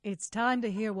It's time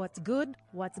to hear what's good,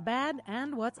 what's bad,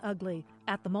 and what's ugly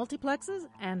at the multiplexes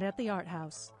and at the art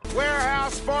house.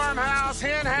 Warehouse, farmhouse,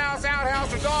 hen house,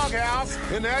 outhouse, or doghouse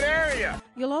in that area.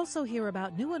 You'll also hear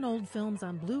about new and old films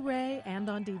on Blu-ray and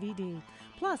on DVD.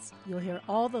 Plus, you'll hear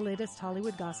all the latest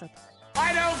Hollywood gossip.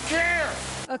 I don't care!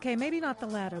 Okay, maybe not the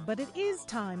latter, but it is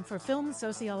time for Film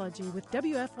Sociology with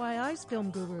WFYI's film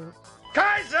guru.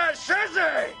 Kaiser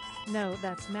Socey! No,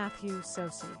 that's Matthew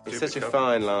Socey. It's such a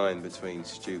fine line between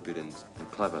stupid and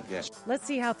clever, yes. Let's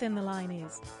see how thin the line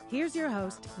is. Here's your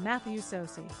host, Matthew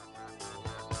Socey.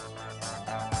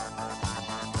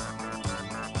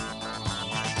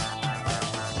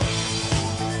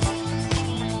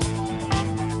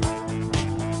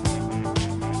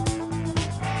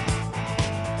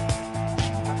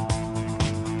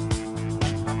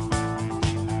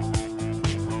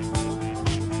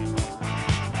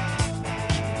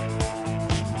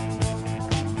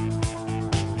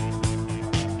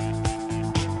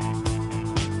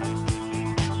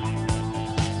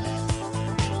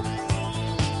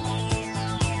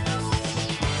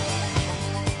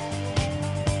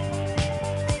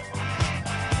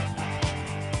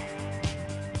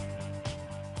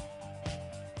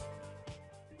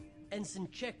 Ensign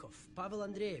Chekhov, Pavel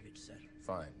Andreevich, sir.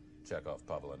 Fine. Chekhov,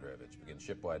 Pavel Andreevich. Begin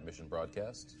shipwide mission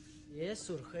broadcast. Yes,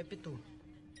 sir. Happy to.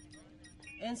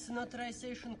 Ensign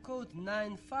authorization code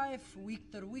 95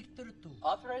 Victor 2.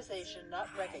 Authorization not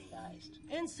recognized.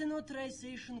 Ensign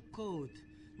authorization code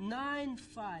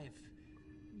 95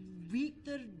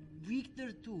 Victor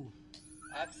 2.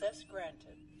 Access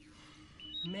granted.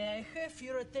 May I have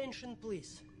your attention,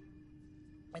 please?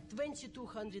 At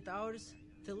 2200 hours,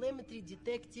 telemetry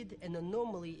detected an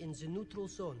anomaly in the neutral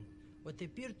zone, what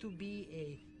appeared to be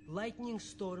a lightning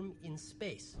storm in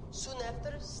space. Soon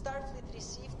after, Starfleet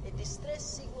received a distress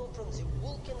signal from the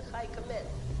Vulcan High Command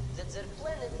that their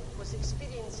planet was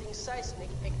experiencing seismic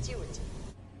activity.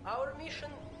 Our mission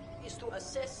is to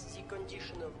assess the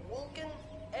condition of Vulcan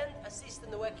and assist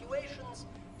in evacuations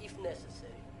if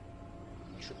necessary.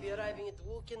 We should be arriving at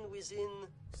Vulcan within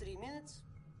 3 minutes.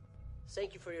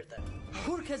 Thank you for your time.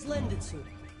 Hurk has landed, sir.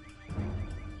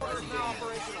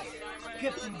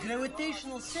 Captain,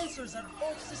 gravitational sensors are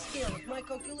off the scale. If my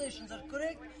calculations are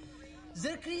correct,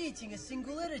 they're creating a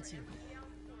singularity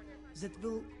that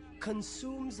will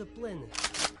consume the planet.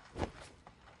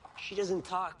 She doesn't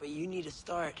talk, but you need to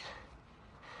start.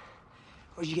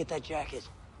 Where'd you get that jacket?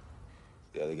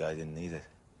 The other guy didn't need it.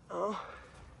 Oh?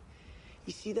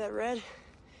 You see that red?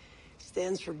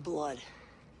 Stands for blood.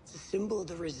 It's a symbol of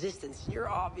the resistance. You're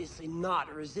obviously not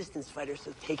a resistance fighter,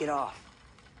 so take it off.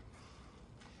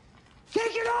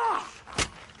 Take it off!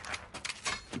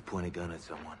 You point a gun at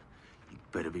someone, you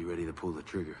better be ready to pull the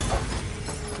trigger.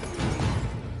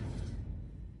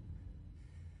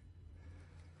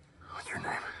 What's your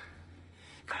name?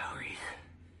 Kyle Reed.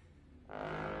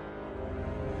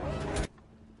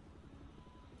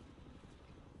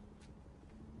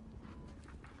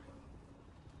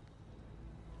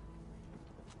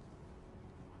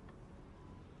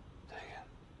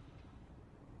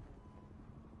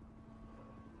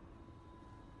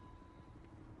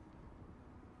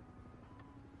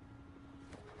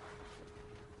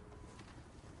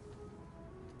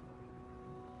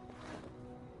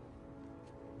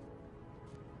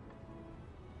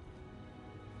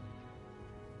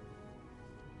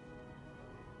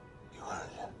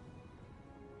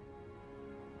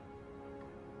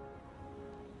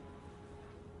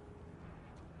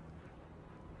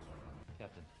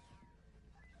 Captain.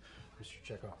 Mr.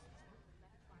 Chekhov,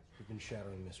 you've been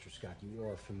shadowing Mr. Scott. You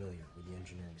are familiar with the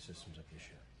engineering systems of your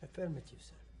ship. Affirmative,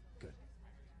 sir. Good.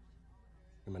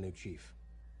 You're my new chief.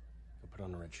 Go put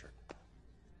on the red shirt.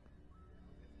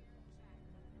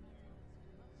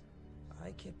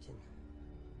 Aye, Captain.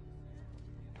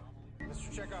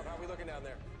 Mr. Chekhov, how are we looking down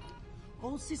there?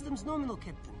 All systems nominal,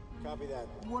 Captain. Copy that.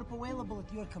 Warp available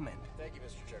at your command. Thank you,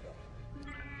 Mr. Chekhov.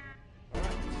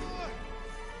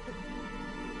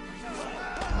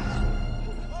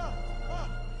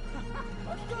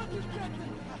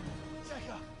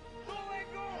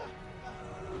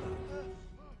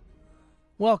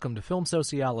 Welcome to Film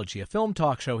Sociology, a film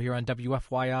talk show here on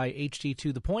WFYI HD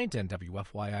to the Point and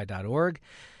WFYI.org.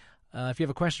 If you have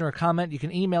a question or a comment, you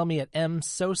can email me at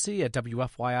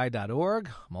msocey@wfyi.org.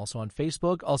 I'm also on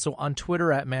Facebook, also on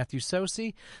Twitter at Matthew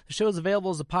Socey. The show is available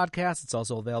as a podcast. It's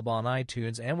also available on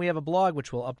iTunes. And we have a blog,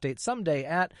 which we'll update someday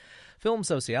at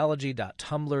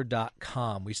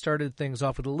filmsociology.tumblr.com. We started things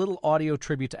off with a little audio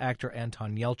tribute to actor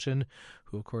Anton Yelchin,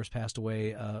 who, of course, passed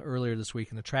away earlier this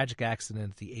week in a tragic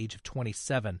accident at the age of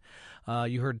 27.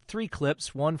 You heard 3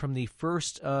 clips, one from the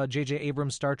first J.J.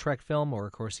 Abrams Star Trek film, where,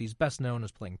 of course, he's best known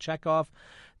as playing Chekhov,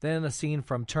 then a scene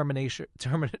from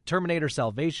Terminator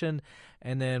Salvation,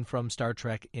 and then from Star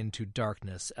Trek Into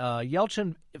Darkness.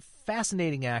 Yelchin,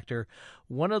 fascinating actor,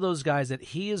 one of those guys that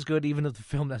he is good even if the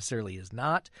film necessarily is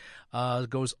not.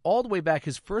 Goes all the way back.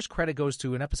 His first credit goes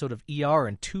to an episode of ER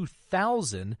in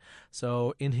 2000,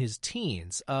 so in his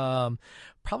teens.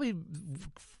 Probably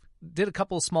did a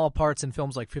couple of small parts in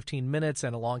films like 15 Minutes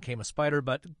and Along Came a Spider,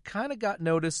 but kind of got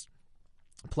noticed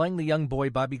playing the young boy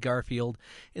Bobby Garfield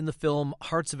in the film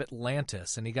Hearts of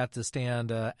Atlantis, and he got to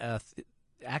stand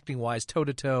acting-wise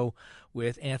toe-to-toe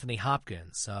with Anthony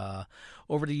Hopkins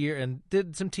over the year, and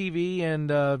did some TV and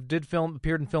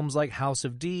appeared in films like House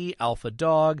of D, Alpha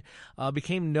Dog,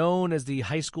 became known as the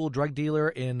high school drug dealer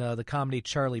in the comedy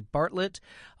Charlie Bartlett,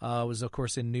 was of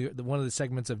course in one of the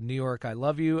segments of New York, I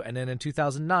Love You, and then in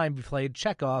 2009 he played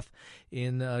Chekhov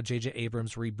in J.J.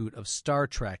 Abrams' reboot of Star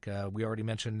Trek. We already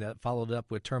mentioned that, followed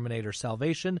up with Terminator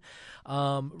Salvation.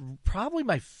 Probably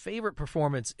my favorite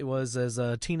performance was as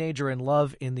a teenager in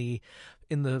love in the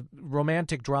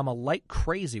romantic drama Like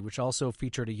Crazy, which also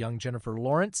featured a young Jennifer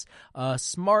Lawrence.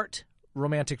 Smart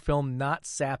romantic film, not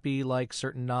sappy like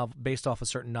based off of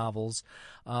certain novels.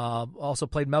 Also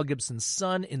played Mel Gibson's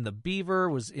son in The Beaver,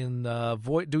 was in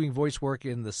doing voice work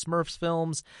in the Smurfs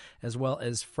films, as well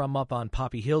as From Up on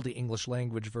Poppy Hill, the English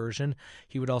language version.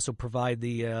 He would also provide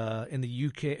the in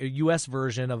the U.S.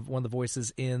 version of one of the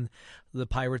voices in the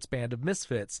Pirates Band of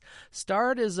Misfits.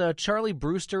 Starred as Charlie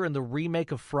Brewster in the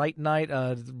remake of Fright Night,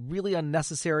 a really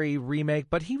unnecessary remake,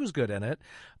 but he was good in it.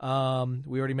 We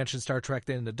already mentioned Star Trek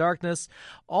Into Darkness.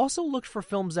 Also looked for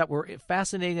films that were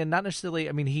fascinating and not necessarily,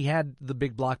 I mean, he had the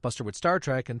big blockbuster with Star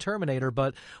Trek and Terminator,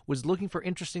 but was looking for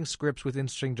interesting scripts with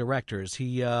interesting directors.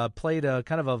 He played a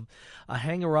kind of a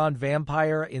hanger-on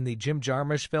vampire in the Jim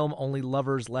Jarmusch film Only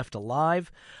Lovers Left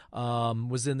Alive.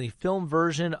 Was in the film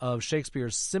version of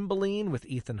Shakespeare's Cymbeline with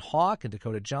Ethan Hawke and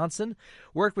Dakota Johnson.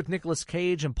 Worked with Nicolas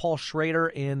Cage and Paul Schrader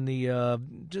in the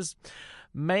just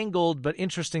mangled but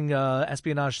interesting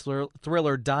espionage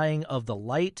thriller Dying of the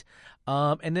Light.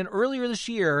 And then earlier this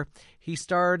year, he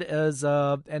starred as,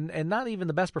 and not even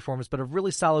the best performance, but a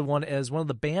really solid one, as one of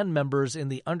the band members in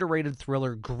the underrated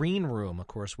thriller Green Room, of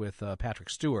course, with Patrick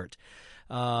Stewart.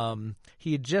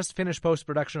 He had just finished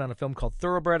post-production on a film called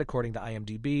Thoroughbred, according to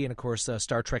IMDb, and of course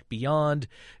Star Trek Beyond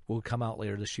will come out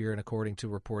later this year, and according to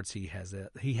reports, he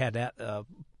had that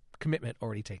commitment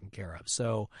already taken care of.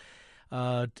 So,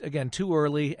 again, too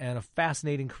early, and a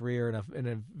fascinating career, and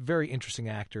a very interesting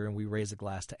actor, and we raise a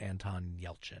glass to Anton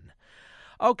Yelchin.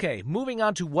 Okay, moving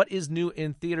on to what is new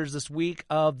in theaters this week.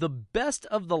 The best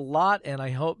of the lot, and I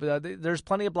hope there's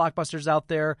plenty of blockbusters out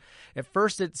there. At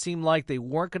first, it seemed like they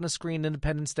weren't going to screen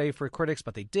Independence Day for critics,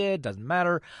 but they did. Doesn't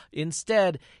matter.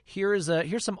 Instead, here's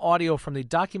some audio from the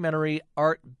documentary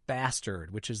Art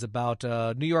Bastard, which is about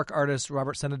New York artist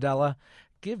Robert Senadella.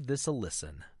 Give this a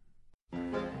listen.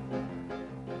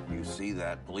 You see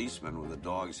that policeman with a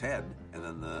dog's head, and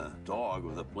then the dog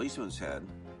with the policeman's head.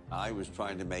 I was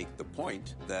trying to make the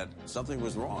point that something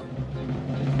was wrong.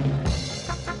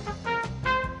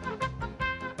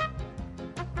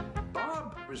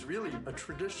 Bob was really a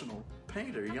traditional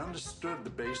painter. He understood the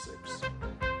basics.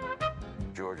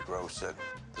 George Grosz said,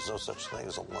 there's no such thing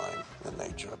as a line in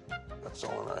nature. That's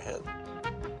all in our head.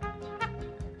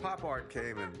 Pop art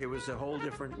came, and it was a whole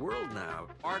different world now.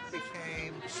 Art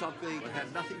became something that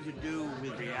had nothing to do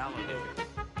with reality.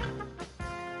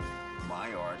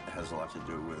 My art has a lot to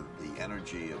do with the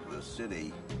energy of the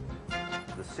city.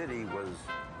 The city was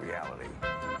reality.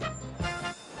 I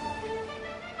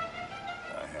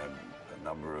had a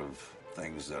number of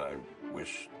things that I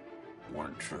wish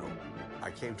weren't true.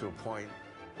 I came to a point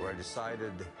where I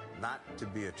decided not to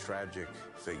be a tragic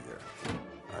figure.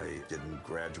 I didn't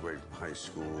graduate from high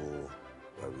school.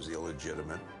 I was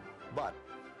illegitimate. But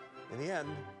in the end,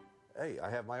 hey, I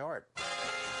have my art.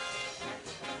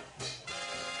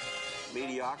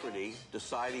 Mediocrity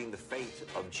deciding the fate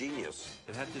of genius.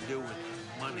 It had to do with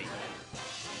money.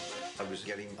 I was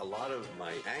getting a lot of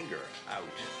my anger out.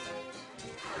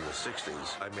 In the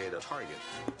 60s, I made a target.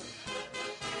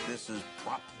 This is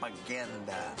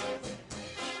propaganda.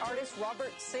 Artist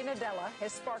Robert Senadella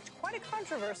has sparked quite a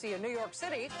controversy in New York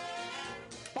City.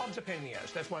 Bob's a pain in the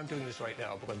ass. That's why I'm doing this right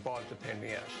now, because Bob's a pain in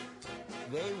the ass.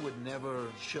 They would never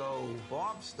show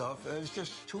Bob stuff. There's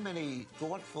just too many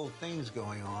thoughtful things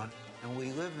going on, and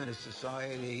we live in a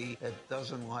society that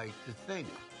doesn't like to think.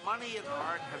 Money and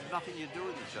art have nothing to do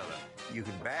with each other. You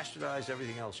can bastardize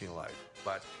everything else in your life,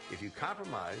 but if you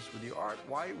compromise with your art,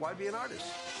 why be an artist?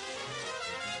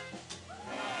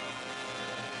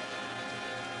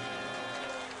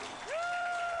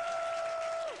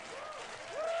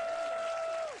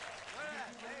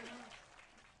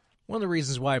 One of the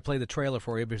reasons why I play the trailer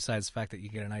for you, besides the fact that you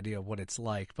get an idea of what it's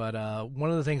like, but one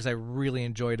of the things I really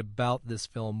enjoyed about this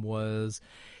film was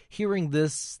hearing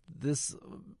this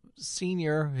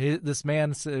senior, this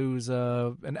man who's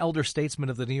an elder statesman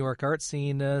of the New York art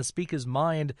scene, speak his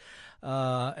mind,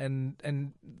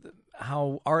 and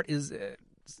how art is.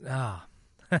 I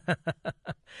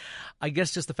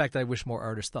guess just the fact that I wish more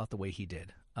artists thought the way he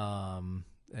did.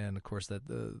 And, of course, that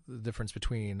the difference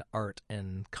between art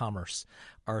and commerce,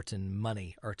 art and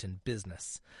money, art and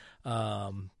business.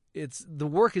 The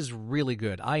work is really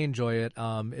good. I enjoy it.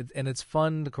 And it's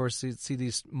fun, of course, to see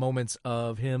these moments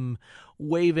of him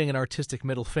waving an artistic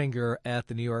middle finger at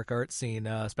the New York art scene,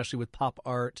 especially with pop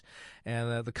art.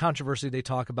 And the controversy they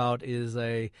talk about is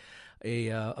a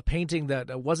painting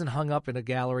that wasn't hung up in a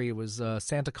gallery. It was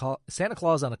Santa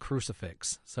Claus on a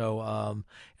crucifix. So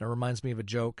it reminds me of a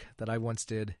joke that I once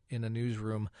did in a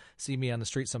newsroom. See me on the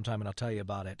street sometime and I'll tell you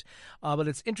about it. But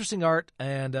it's interesting art,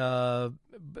 and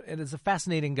it's a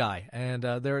fascinating guy. And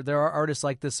there are artists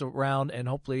like this around, and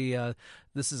hopefully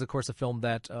this is, of course, a film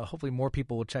that hopefully more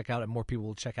people will check out, and more people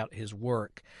will check out his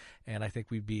work. And I think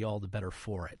we'd be all the better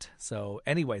for it. So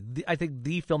anyway, I think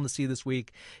the film to see this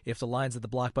week, if the lines at the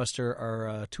Blockbuster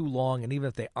are too long, and even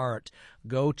if they aren't,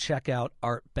 go check out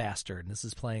Art Bastard. And this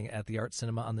is playing at the Art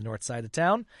Cinema on the north side of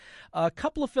town. A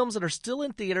couple of films that are still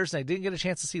in theaters, and I didn't get a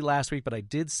chance to see last week, but I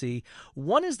did see.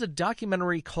 One is the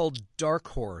documentary called Dark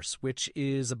Horse, which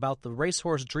is about the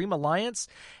racehorse Dream Alliance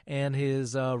and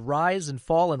his rise and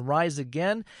fall and rise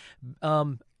again.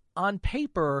 On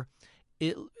paper,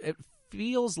 it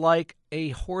feels like a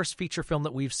horse feature film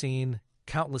that we've seen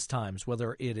countless times,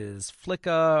 whether it is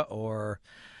Flicka or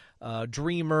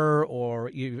Dreamer or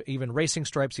even Racing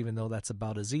Stripes, even though that's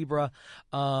about a zebra.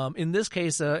 In this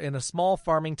case, in a small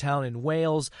farming town in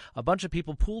Wales, a bunch of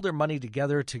people pooled their money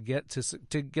together to get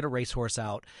a racehorse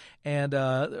out, and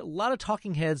a lot of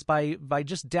talking heads by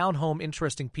just down-home,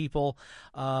 interesting people.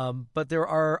 But there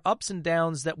are ups and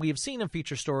downs that we have seen in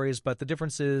feature stories, but the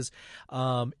difference is,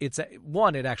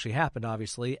 it actually happened,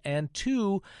 obviously, and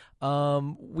two,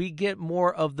 we get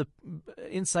more of the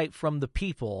insight from the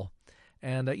people.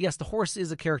 And yes, the horse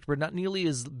is a character, but not nearly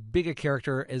as big a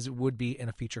character as it would be in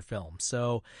a feature film.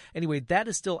 So anyway, that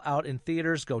is still out in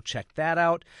theaters. Go check that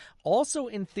out. Also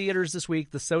in theaters this week,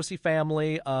 the Socey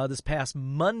family, this past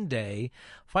Monday,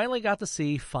 finally got to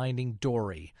see Finding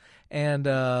Dory. And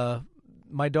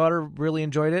my daughter really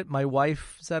enjoyed it. My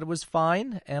wife said it was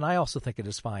fine, and I also think it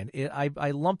is fine. I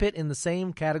lump it in the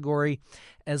same category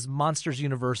as Monsters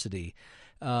University.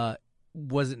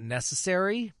 Was it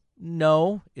necessary?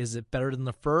 No. Is it better than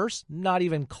the first? Not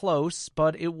even close,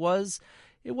 but it was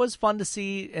fun to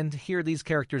see and hear these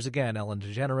characters again. Ellen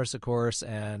DeGeneres, of course,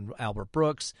 and Albert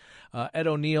Brooks. Ed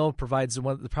O'Neill provides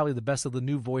probably the best of the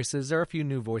new voices. There are a few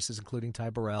new voices, including Ty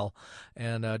Burrell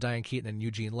and Diane Keaton and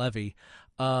Eugene Levy.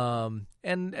 And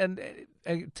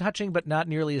touching, but not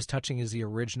nearly as touching as the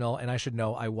original. And I should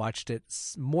know, I watched it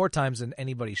more times than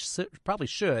anybody probably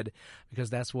should, because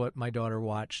that's what my daughter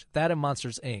watched. That and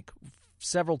Monsters, Inc.,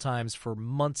 several times for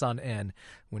months on end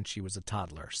when she was a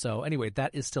toddler. So anyway,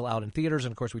 that is still out in theaters,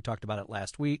 and of course we talked about it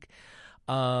last week.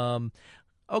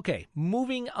 Okay,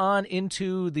 moving on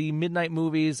into the midnight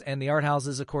movies and the art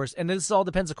houses, of course. And this all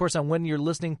depends, of course, on when you're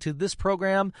listening to this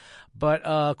program. But,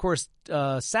 of course,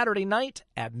 Saturday night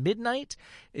at midnight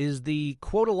is the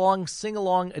quote-along,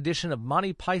 sing-along edition of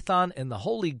Monty Python and the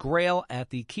Holy Grail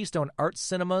at the Keystone Arts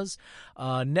Cinemas.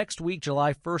 Next week,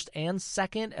 July 1st and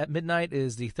 2nd at midnight,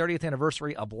 is the 30th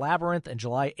anniversary of Labyrinth, and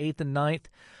July 8th and 9th.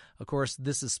 Of course,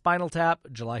 this is Spinal Tap,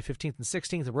 July 15th and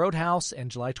 16th, Roadhouse,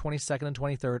 and July 22nd and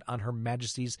 23rd on Her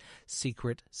Majesty's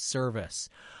Secret Service.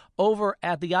 Over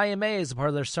at the IMA, as a part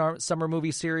of their summer movie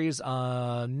series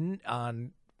on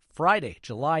Friday,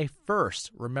 July 1st,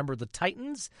 Remember the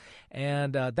Titans,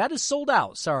 and that is sold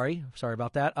out. Sorry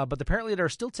about that. But apparently there are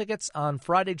still tickets on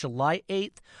Friday, July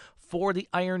 8th for The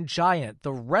Iron Giant.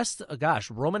 The rest,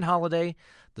 Roman Holiday,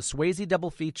 the Swayze double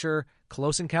feature,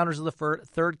 Close Encounters of the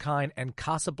Third Kind, and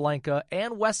Casablanca,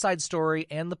 and West Side Story,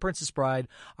 and The Princess Bride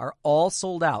are all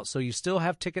sold out. So you still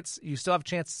have tickets. You still have a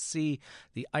chance to see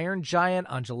The Iron Giant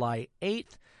on July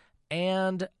 8th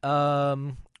and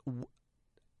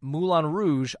Moulin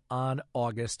Rouge on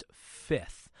August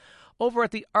 5th. Over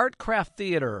at the Art Craft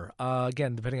Theater,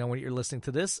 again, depending on when you're listening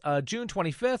to this, June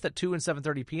 25th at 2 and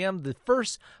 7:30 p.m., the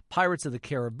first Pirates of the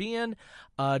Caribbean.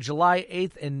 July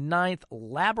 8th and 9th,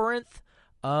 Labyrinth.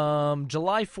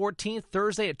 July 14th,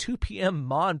 Thursday at 2 p.m.,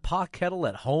 Ma and Pa Kettle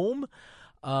at Home.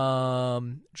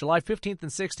 July 15th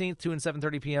and 16th, 2 and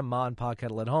 7:30 p.m., Ma and Pa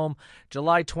Kettle at Home.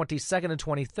 July 22nd and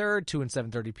 23rd, 2 and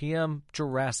 7:30 p.m.,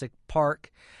 Jurassic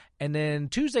Park. And then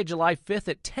Tuesday, July 5th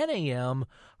at 10 a.m.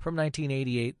 from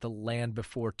 1988, The Land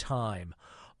Before Time.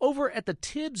 Over at the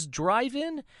Tibbs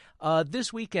Drive-In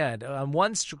this weekend, on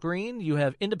one screen, you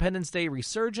have Independence Day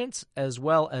Resurgence as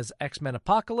well as X-Men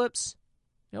Apocalypse.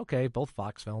 Okay, both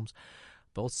Fox films.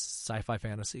 Both sci-fi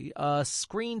fantasy.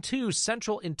 Screen 2,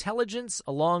 Central Intelligence,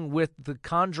 along with The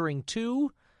Conjuring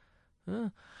 2.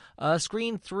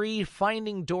 Screen 3,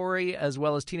 Finding Dory, as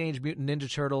well as Teenage Mutant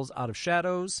Ninja Turtles Out of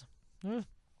Shadows.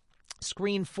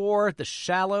 Screen 4, The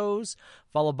Shallows,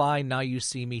 followed by Now You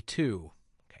See Me 2.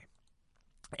 Okay.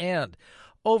 And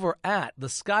over at the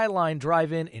Skyline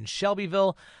Drive-In in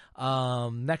Shelbyville,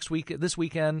 this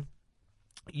weekend,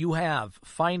 you have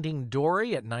Finding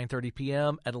Dory at 9:30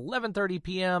 p.m. At 11:30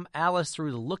 p.m., Alice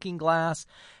Through the Looking Glass.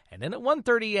 And then at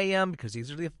 1:30 a.m., because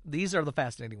these are the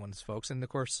fascinating ones, folks. And, of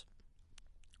course,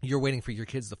 you're waiting for your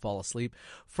kids to fall asleep.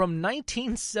 From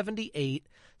 1978,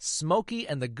 Smokey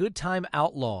and the Good Time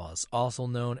Outlaws, also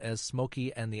known as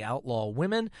Smokey and the Outlaw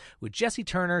Women, with Jesse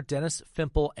Turner, Dennis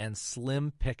Fimple, and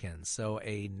Slim Pickens. So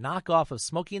a knockoff of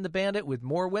Smokey and the Bandit with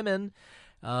more women,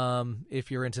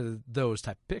 if you're into those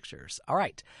type of pictures. All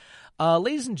right.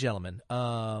 Ladies and gentlemen,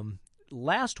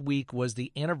 last week was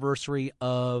the anniversary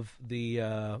of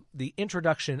the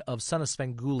introduction of Son of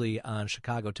Svengoolie on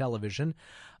Chicago television.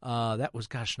 That was,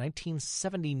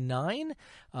 1979.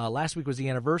 Last week was the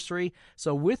anniversary.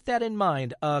 So with that in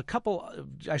mind, I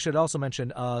should also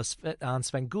mention, on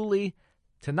Svengoolie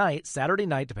tonight, Saturday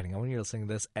night, depending on when you're listening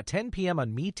to this, at 10 p.m.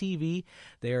 on MeTV,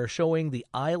 they are showing The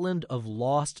Island of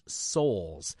Lost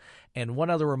Souls. And one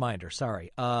other reminder,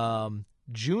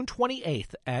 June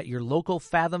 28th at your local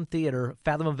Fathom Theater,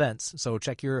 Fathom Events. So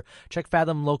check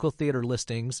Fathom local theater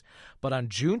listings. But on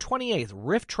June 28th,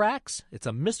 Riff Tracks. It's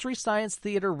a Mystery Science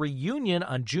Theater reunion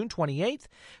on June 28th.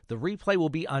 The replay will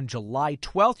be on July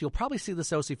 12th. You'll probably see the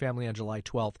Socey family on July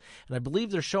 12th. And I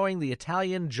believe they're showing the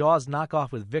Italian Jaws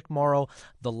knockoff with Vic Morrow,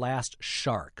 The Last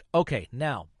Shark. Okay,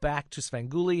 now back to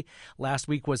Svengoolie. Last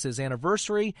week was his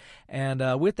anniversary.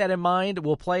 And with that in mind,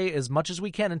 we'll play as much as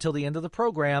we can until the end of the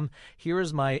program. Here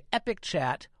is my epic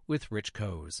chat with Rich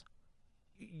Koz.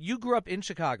 You grew up in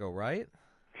Chicago, right?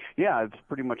 Yeah, I've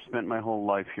pretty much spent my whole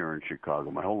life here in Chicago,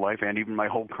 my whole life and even my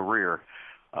whole career.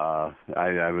 I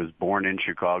was born in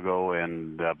Chicago,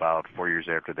 and about 4 years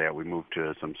after that, we moved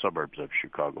to some suburbs of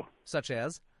Chicago. Such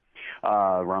as?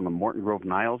 Around the Morton Grove,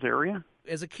 Niles area.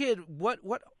 As a kid, what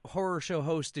horror show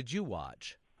host did you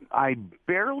watch? I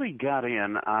barely got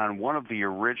in on one of the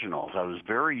originals. I was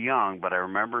very young, but I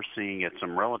remember seeing at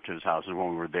some relatives' houses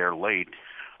when we were there late,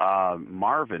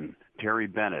 Marvin, Terry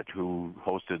Bennett, who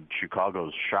hosted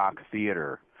Chicago's Shock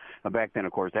Theater. Back then,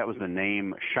 of course, that was the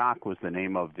name, Shock was the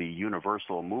name of the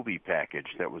Universal movie package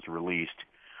that was released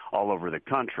all over the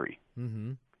country.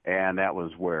 Mm-hmm. And that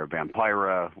was where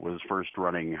Vampira was first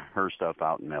running her stuff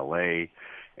out in L.A.,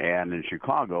 and in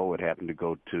Chicago, it happened to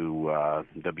go to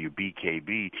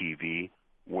WBKB TV,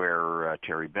 where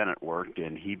Terry Bennett worked,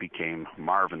 and he became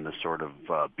Marvin, the sort of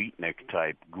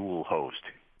beatnik-type ghoul host.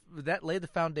 That laid the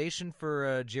foundation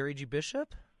for Jerry G.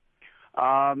 Bishop?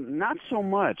 Not so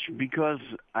much, because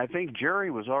I think Jerry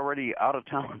was already out of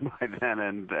town by then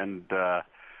and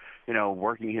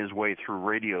working his way through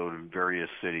radio in various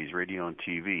cities, radio and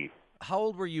TV. How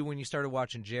old were you when you started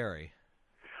watching Jerry?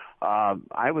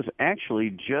 I was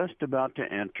actually just about to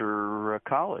enter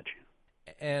college.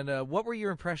 And what were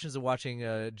your impressions of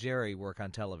watching Jerry work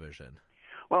on television?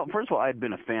 Well, first of all, I'd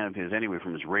been a fan of his anyway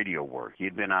from his radio work.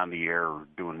 He'd been on the air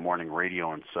doing morning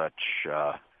radio and such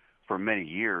for many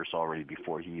years already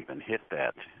before he even hit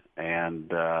that.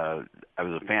 And I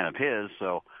was a fan of his,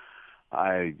 so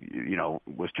I,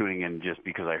 was tuning in just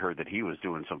because I heard that he was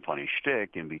doing some funny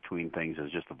shtick in between things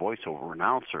as just a voiceover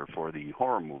announcer for the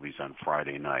horror movies on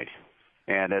Friday night.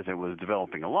 And as it was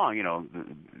developing along,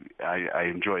 I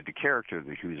enjoyed the character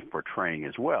that he was portraying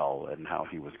as well, and how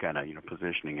he was kind of,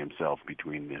 positioning himself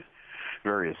between the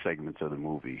various segments of the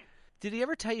movie. Did he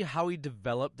ever tell you how he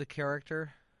developed the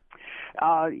character?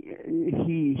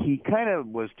 He kind of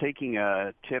was taking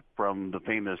a tip from the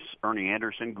famous Ernie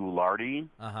Anderson, Ghoulardi,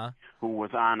 who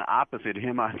was on opposite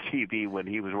him on TV when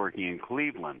he was working in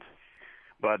Cleveland.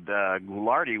 But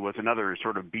Ghoulardi was another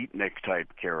sort of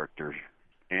beatnik-type character.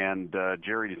 And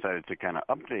Jerry decided to kind of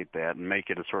update that and make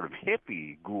it a sort of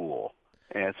hippie ghoul.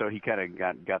 And so he kind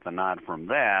of got the nod from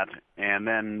that. And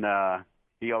then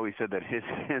he always said that his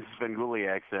Svengoolie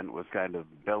accent was kind of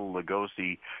Bela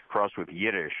Lugosi crossed with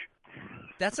Yiddish.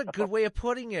 That's a good way of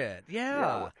putting it.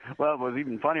 Yeah. Well, what was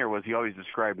even funnier was he always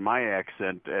described my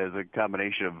accent as a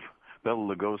combination of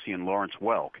Bela Lugosi and Lawrence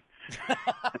Welk.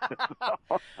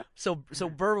 So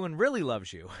Berwyn really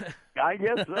loves you. I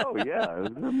guess so, yeah.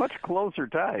 They're much closer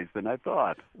ties than I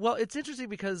thought. Well, it's interesting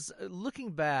because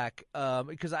looking back,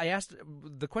 because I asked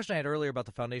the question I had earlier about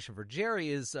the foundation for Jerry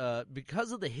is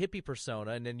because of the hippie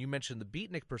persona, and then you mentioned the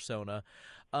beatnik persona.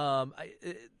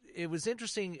 It was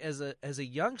interesting as a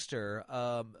youngster.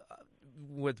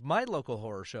 With my local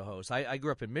horror show host, I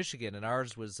grew up in Michigan, and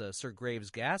ours was Sir Graves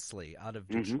Ghastly out of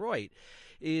Detroit.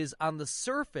 Is on the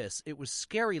surface it was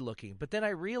scary looking, but then I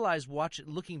realized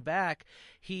looking back,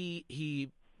 he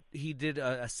did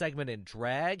a segment in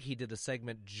drag. He did a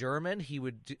segment German. He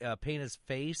would paint his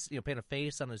face, paint a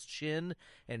face on his chin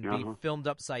and be filmed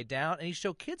upside down. And he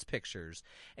showed kids pictures.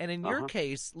 And in your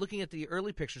case, looking at the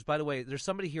early pictures, by the way, there's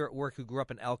somebody here at work who grew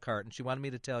up in Elkhart, and she wanted me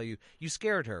to tell you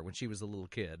scared her when she was a little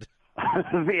kid.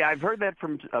 Yeah, I've heard that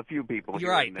from a few people.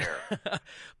 You're right. There.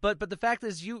 but the fact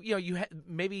is, you had,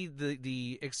 maybe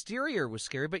the exterior was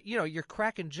scary, but you're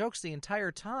cracking jokes the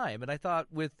entire time. And I thought,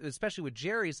 especially with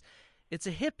Jerry's, it's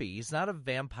a hippie. He's not a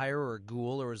vampire or a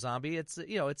ghoul or a zombie. It's a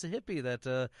hippie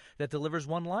that delivers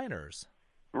one-liners.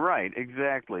 Right,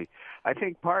 exactly. I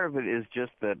think part of it is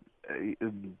just that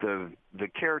the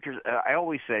characters. I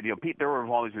always said, there have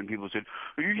always been people who said,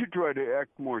 you should try to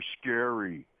act more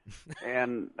scary.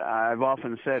 And I've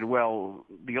often said, well,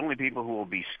 the only people who will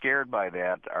be scared by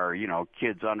that are,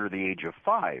 kids under the age of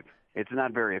 5. It's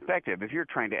not very effective. If you're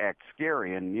trying to act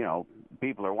scary and,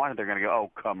 people are wanting, they're going to go,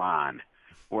 oh, come on.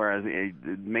 Whereas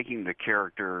making the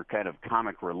character kind of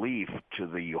comic relief to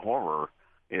the horror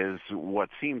is what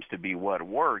seems to be what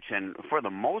works. And for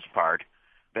the most part,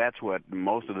 that's what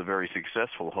most of the very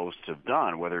successful hosts have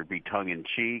done, whether it be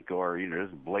tongue-in-cheek or,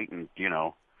 just blatant,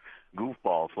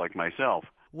 goofballs like myself.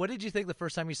 What did you think the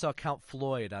first time you saw Count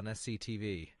Floyd on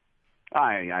SCTV?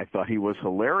 I thought he was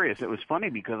hilarious. It was funny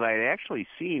because I had actually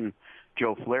seen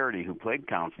Joe Flaherty, who played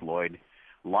Count Floyd,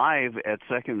 live at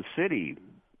Second City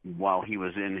while he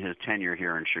was in his tenure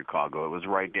here in Chicago. It was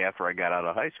right after I got out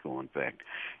of high school, in fact.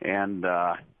 And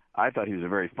I thought he was a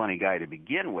very funny guy to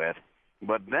begin with.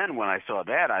 But then when I saw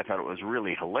that, I thought it was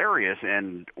really hilarious.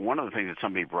 And one of the things that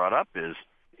somebody brought up is,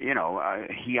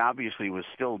 he obviously was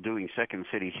still doing Second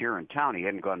City here in town. He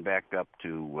hadn't gone back up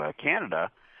to Canada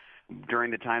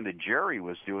during the time that Jerry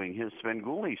was doing his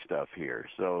Svengoolie stuff here.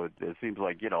 So it seems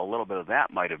like, a little bit of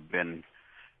that might have been,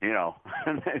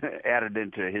 added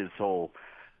into his whole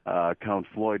Count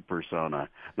Floyd persona.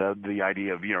 The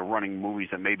idea of, running movies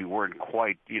that maybe weren't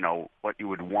quite, what you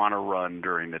would want to run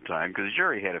during the time. Because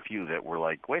Jerry had a few that were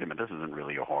like, wait a minute, this isn't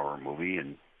really a horror movie.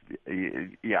 And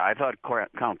yeah, I thought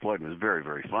Count Floyd was very,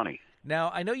 very funny.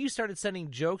 Now, I know you started sending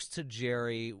jokes to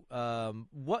Jerry.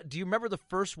 What do you remember the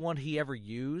first one he ever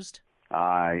used?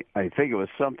 I think it was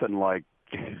something like,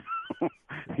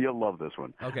 you'll love this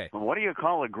one. Okay. What do you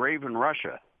call a grave in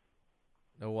Russia?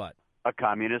 A what? A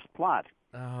communist plot.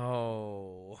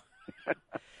 Oh.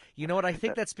 You know what? I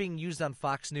think that's being used on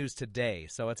Fox News today,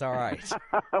 so it's all right.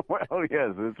 Well,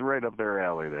 yes, it's right up their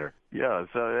alley there. Yeah,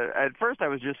 so at first I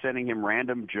was just sending him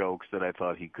random jokes that I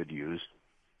thought he could use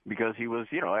because he was,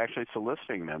 actually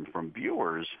soliciting them from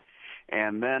viewers.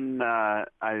 And then I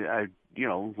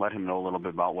let him know a little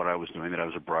bit about what I was doing, that I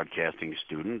was a broadcasting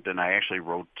student, and I actually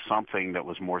wrote something that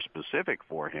was more specific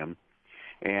for him.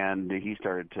 And he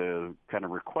started to kind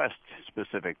of request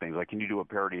specific things, like, can you do a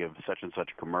parody of such and such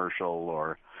commercial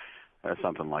or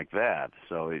something like that.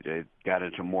 So it got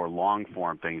into more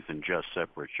long-form things than just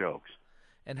separate jokes.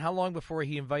 And how long before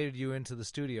he invited you into the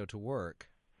studio to work?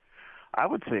 I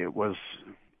would say it was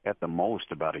at the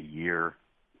most about a year,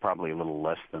 probably a little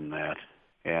less than that.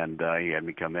 And he had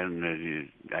me come in, and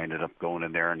I ended up going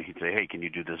in there, and he'd say, hey, can you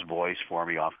do this voice for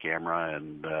me off camera?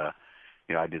 And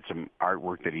I did some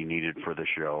artwork that he needed for the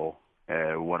show.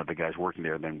 One of the guys working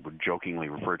there then would jokingly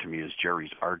refer to me as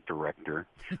Jerry's art director.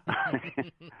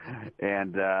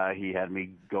 And he had me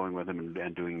going with him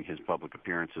and doing his public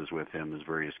appearances with him as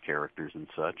various characters and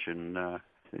such. And, and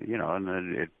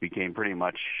then it became pretty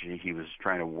much he was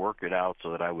trying to work it out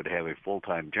so that I would have a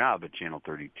full-time job at Channel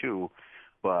 32.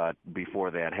 But before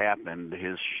that happened,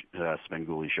 his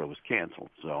Svengoolie show was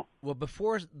canceled. So, well,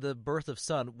 before the birth of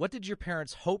son, what did your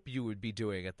parents hope you would be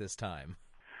doing at this time?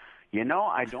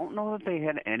 I don't know that they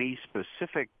had any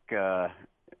specific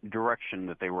direction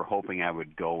that they were hoping I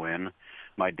would go in.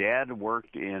 My dad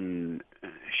worked in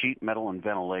sheet metal and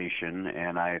ventilation,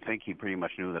 and I think he pretty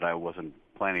much knew that I wasn't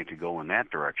planning to go in that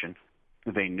direction.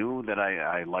 They knew that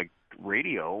I liked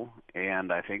radio,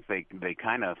 and I think they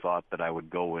kind of thought that I would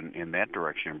go in that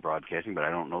direction in broadcasting, but I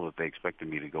don't know that they expected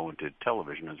me to go into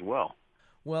television as well.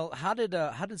 Well, how did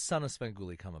Son of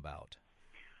Svengoolie come about?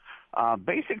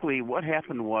 Basically, what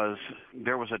happened was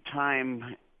there was a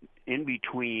time in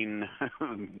between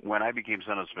when I became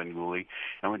Son of Svengoolie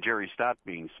and when Jerry stopped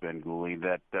being Svengoolie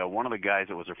that one of the guys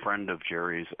that was a friend of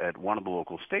Jerry's at one of the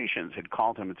local stations had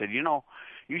called him and said, you know,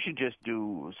 you should just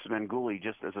do Svengoolie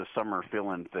just as a summer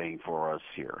fill-in thing for us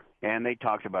here. And they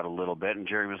talked about it a little bit, and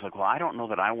Jerry was like, well, I don't know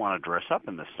that I want to dress up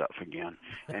in this stuff again.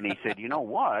 And he said, you know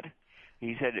what?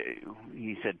 He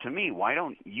said to me, why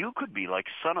don't you could be like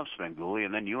Son of Svengoolie,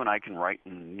 and then you and I can write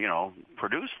and, you know,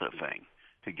 produce the thing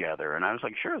together. And I was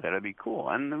like, sure, that'd be cool.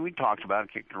 And then we talked about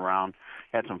it, kicked it around,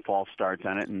 had some false starts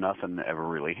on it, and nothing ever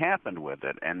really happened with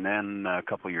it. And then a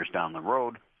couple of years down the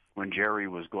road, when Jerry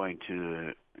was going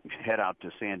to head out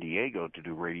to San Diego to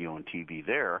do radio and TV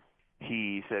there,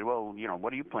 he said, well, you know,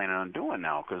 what are you planning on doing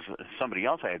now? Because somebody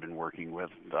else I had been working with,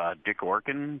 Dick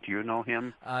Orkin, do you know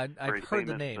him? I've heard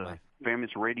the name.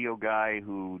 Famous radio guy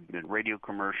who did radio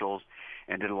commercials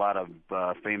and did a lot of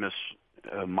famous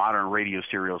modern radio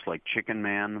serials like Chicken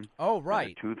Man. Oh,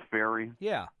 right. Tooth Fairy.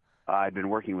 Yeah. I'd been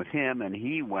working with him, and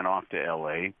he went off to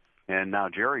L.A., and now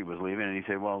Jerry was leaving, and he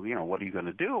said, well, you know, what are you going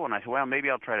to do? And I said, well, maybe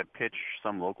I'll try to pitch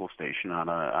some local station on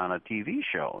a TV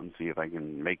show and see if I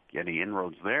can make any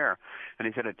inroads there. And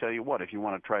he said, I tell you what, if you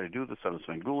want to try to do the Son of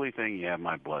Svengoolie thing, you have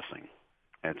my blessing.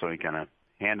 And so he kind of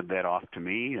handed that off to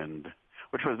me, and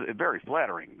which was very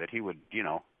flattering that he would, you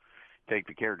know, take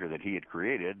the character that he had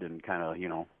created and kind of, you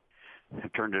know,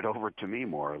 turned it over to me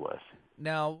more or less.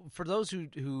 Now, for those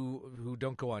who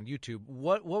don't go on YouTube,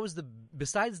 what was the,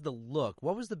 besides the look,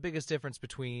 what was the biggest difference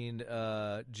between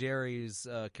Jerry's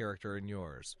character and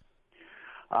yours?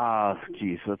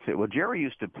 Geez, let's see. Well, Jerry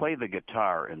used to play the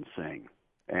guitar and sing,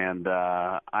 and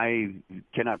I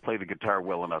cannot play the guitar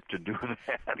well enough to do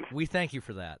that. We thank you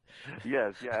for that.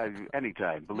 Yes, yeah,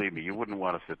 anytime. Believe me, you wouldn't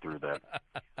want to sit through that.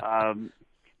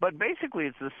 But basically,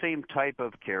 it's the same type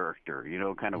of character, you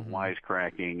know, kind of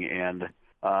wisecracking. And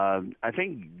I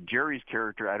think Jerry's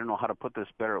character, I don't know how to put this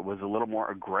better, it was a little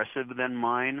more aggressive than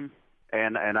mine.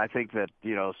 And I think that,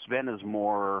 you know, Sven is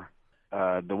more,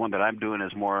 the one that I'm doing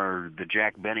is more the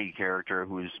Jack Benny character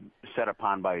who's set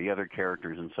upon by the other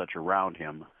characters and such around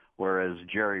him. Whereas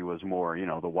Jerry was more, you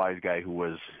know, the wise guy who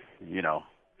was, you know,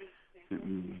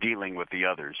 dealing with the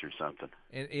others or something.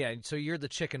 And, yeah, so you're the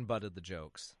chicken butt of the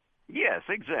jokes. Yes,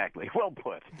 exactly. Well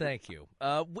put. Thank you.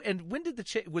 And when did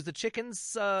was the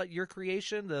chickens your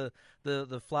creation? The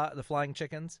flying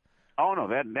chickens? Oh no,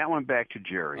 that went back to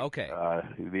Jerry. Okay.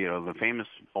 You know, the famous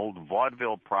old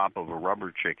vaudeville prop of a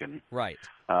rubber chicken. Right.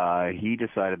 He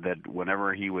decided that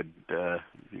whenever he would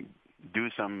do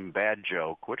some bad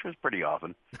joke, which was pretty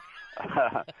often,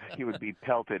 he would be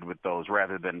pelted with those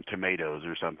rather than tomatoes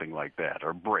or something like that,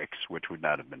 or bricks, which would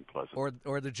not have been pleasant.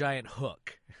 Or the giant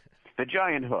hook. The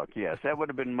giant hook, yes. That would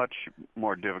have been much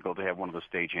more difficult to have one of the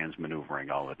stagehands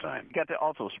maneuvering all the time. You got to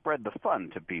also spread the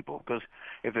fun to people, because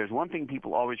if there's one thing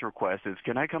people always request is,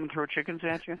 can I come and throw chickens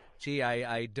at you? Gee,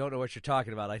 I don't know what you're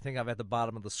talking about. I think I'm at the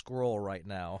bottom of the scroll right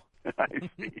now. I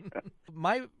see.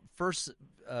 My first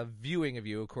viewing of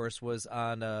you, of course, was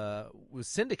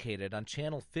syndicated on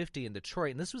Channel 50 in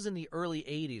Detroit, and this was in the early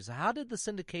 80s. How did the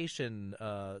syndication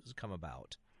come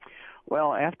about?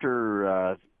 Well,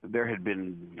 after there had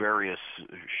been various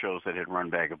shows that had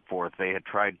run back and forth, they had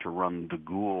tried to run The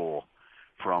Ghoul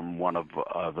from one of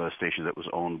the stations that was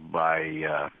owned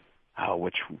by,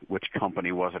 which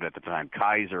company was it at the time?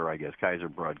 Kaiser, I guess, Kaiser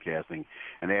Broadcasting.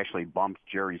 And they actually bumped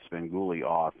Jerry Svengoolie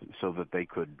off so that they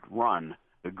could run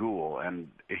The Ghoul. And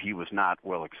he was not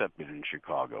well accepted in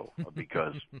Chicago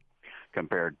because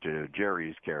compared to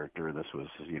Jerry's character, this was,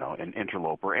 you know, an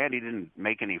interloper. And he didn't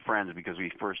make any friends because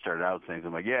we first started out saying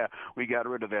something like, yeah, we got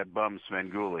rid of that bum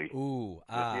Svengoolie. Ooh,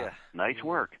 yeah, nice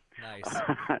work. Nice.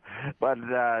 But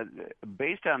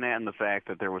based on that and the fact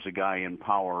that there was a guy in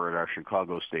power at our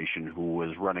Chicago station who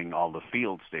was running all the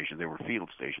field stations, they were field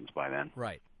stations by then.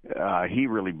 Right. He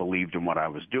really believed in what I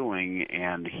was doing,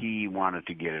 and he wanted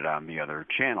to get it on the other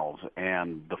channels.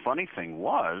 And the funny thing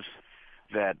was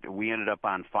that we ended up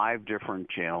on 5 different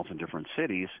channels in different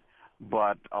cities,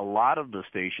 but a lot of the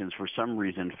stations, for some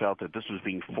reason, felt that this was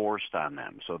being forced on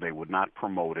them, so they would not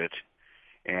promote it,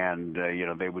 and you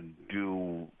know, they would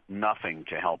do nothing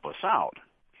to help us out.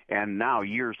 And now,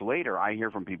 years later, I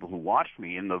hear from people who watched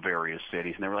me in the various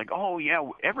cities, and they were like, oh, yeah,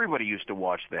 everybody used to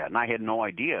watch that. And I had no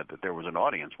idea that there was an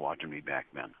audience watching me back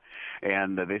then.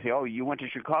 And they say, oh, you went to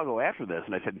Chicago after this?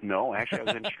 And I said, no, actually, I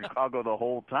was in Chicago the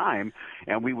whole time.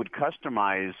 And we would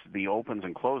customize the opens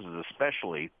and closes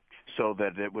especially so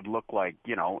that it would look like,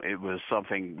 it was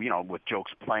something, with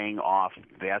jokes playing off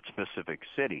that specific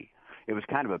city. It was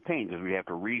kind of a pain because we'd have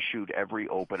to reshoot every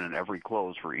open and every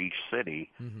close for each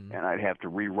city, and I'd have to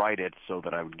rewrite it so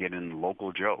that I would get in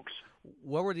local jokes.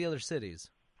 What were the other cities?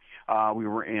 We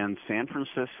were in San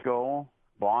Francisco,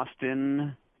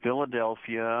 Boston,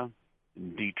 Philadelphia,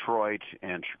 Detroit,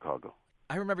 and Chicago.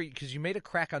 I remember because you made a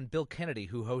crack on Bill Kennedy,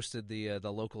 who hosted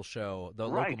the local show, the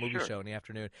local movie show in the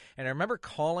afternoon. And I remember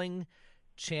calling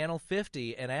Channel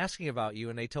 50 and asking about you,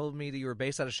 and they told me that you were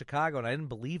based out of Chicago, and I didn't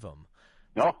believe them.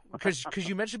 No, because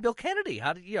you mentioned Bill Kennedy.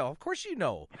 How did of course you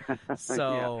know.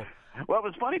 So, yeah. Well, it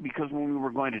was funny because when we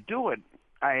were going to do it,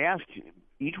 I asked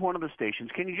each one of the stations,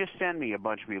 "Can you just send me a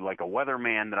bunch of people, like a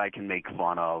weatherman that I can make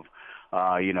fun of,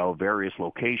 various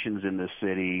locations in the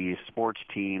city, sports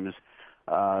teams."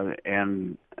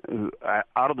 And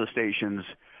out of the stations,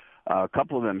 a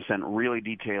couple of them sent really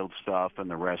detailed stuff, and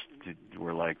the rest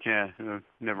were like,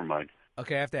 never mind.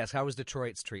 Okay, I have to ask, how was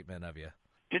Detroit's treatment of you?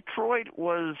 Detroit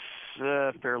was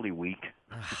fairly weak.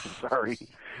 Sorry.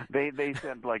 They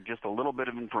sent like just a little bit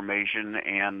of information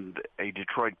and a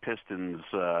Detroit Pistons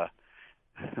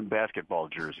basketball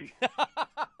jersey.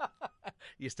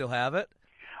 You still have it?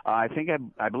 I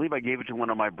believe I gave it to one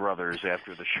of my brothers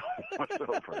after the show was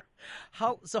over.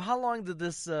 How long did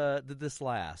this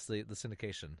last, the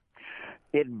syndication?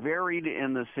 It varied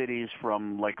in the cities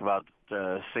from like about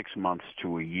 6 months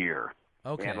to a year.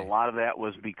 Okay. And a lot of that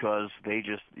was because they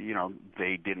just,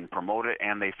 they didn't promote it,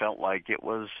 and they felt like it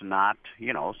was not,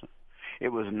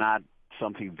 it was not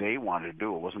something they wanted to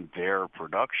do. It wasn't their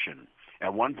production.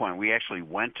 At one point, we actually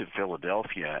went to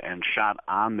Philadelphia and shot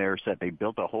on their set. They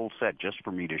built a whole set just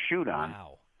for me to shoot on.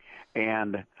 Wow.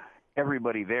 And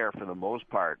everybody there, for the most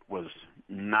part, was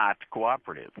not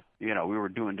cooperative. We were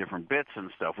doing different bits and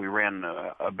stuff. We ran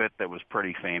a bit that was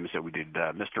pretty famous that we did,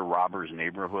 Mr. Robber's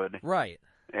Neighborhood. Right.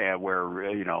 Where,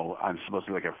 I'm supposed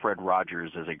to be like a Fred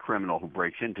Rogers as a criminal who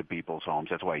breaks into people's homes.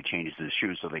 That's why he changes his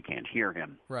shoes so they can't hear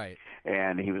him. Right.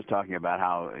 And he was talking about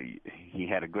how he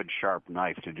had a good sharp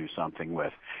knife to do something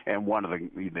with. And one of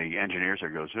the engineers there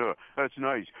goes, oh, that's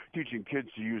nice, teaching kids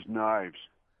to use knives.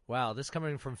 Wow, this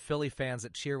coming from Philly fans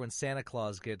that cheer when Santa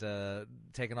Claus get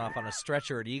taken off on a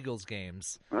stretcher at Eagles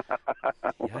games.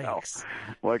 Yikes.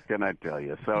 Well, what can I tell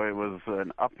you? So it was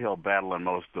an uphill battle in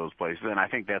most of those places, and I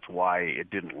think that's why it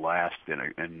didn't last,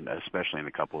 especially in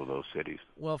a couple of those cities.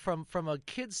 Well, from a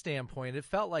kid's standpoint, it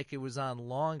felt like it was on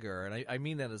longer, and I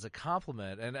mean that as a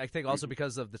compliment. And I think also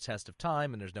because of the test of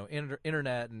time, and there's no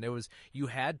internet, and you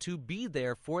had to be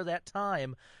there for that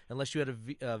time, unless you had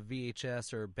a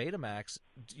VHS or Betamax.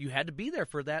 You had to be there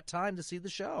for that time to see the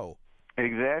show.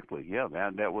 Exactly. Yeah,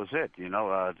 that was it.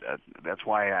 That's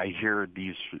why I hear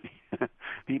these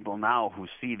people now who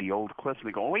see the old clips and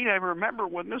they go, "Wait, I remember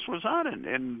when this was on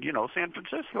in San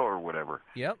Francisco or whatever."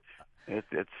 Yep.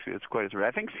 It's quite a story.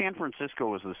 I think San Francisco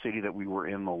was the city that we were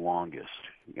in the longest,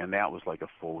 and that was like a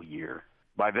full year.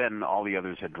 By then, all the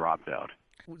others had dropped out.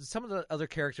 Some of the other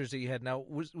characters that you had now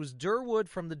was Durwood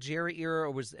from the Jerry era,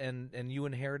 or and you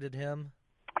inherited him?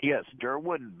 Yes,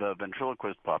 Durwood, the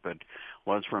ventriloquist puppet,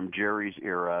 was from Jerry's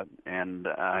era, and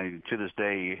to this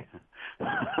day,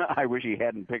 I wish he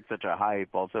hadn't picked such a high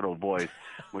falsetto voice,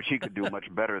 which he could do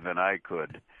much better than I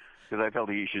could, because I felt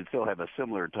he should still have a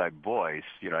similar type voice.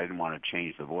 I didn't want to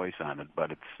change the voice on it,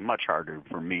 but it's much harder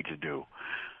for me to do.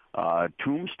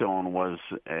 Tombstone was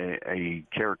a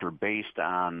character based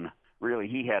on, really,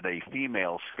 he had a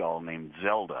female skull named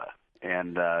Zelda.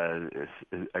 And,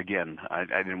 again, I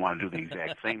didn't want to do the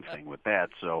exact same thing with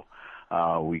that, so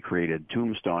we created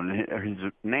Tombstone.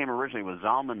 His name originally was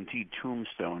Zalman T.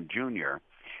 Tombstone, Jr.,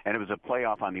 and it was a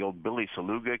playoff on the old Billy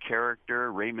Saluga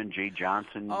character, Raymond J.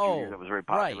 Johnson Jr., that was very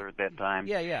popular at that time.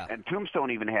 Yeah, yeah. And Tombstone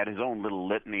even had his own little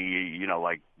litany,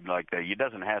 like the "you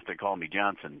doesn't have to call me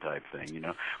Johnson" type thing,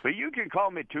 But you can call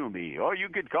me Toomey, or you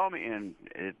could call me, and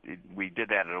we did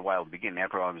that at a while beginning.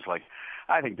 After all, I was like,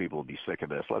 I think people will be sick of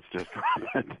this. Let's just drop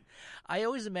it. I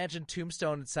always imagined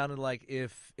Tombstone, it sounded like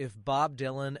if Bob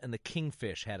Dylan and the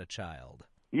Kingfish had a child.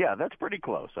 Yeah, that's pretty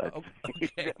close. Okay.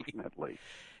 Definitely.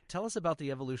 Tell us about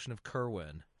the evolution of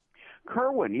Kerwin.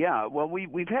 Kerwin, yeah. Well,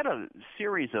 we've had a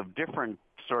series of different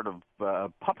sort of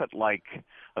puppet-like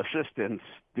assistants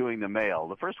doing the mail.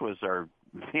 The first was our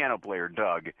piano player,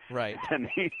 Doug. Right. And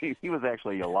he was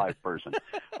actually a live person.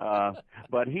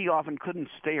 But he often couldn't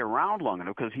stay around long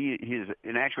enough because he's,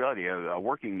 in actuality, a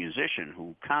working musician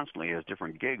who constantly has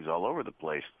different gigs all over the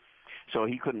place. So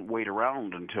he couldn't wait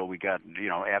around until we got,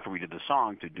 after we did the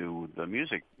song to do the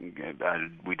music.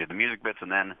 We did the music bits,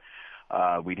 and then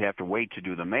we'd have to wait to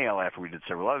do the mail after we did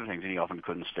several other things, and he often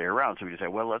couldn't stay around. So we just said,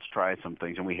 well, let's try some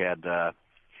things. And we had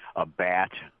a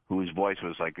bat whose voice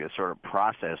was like a sort of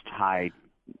processed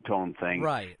high-tone thing.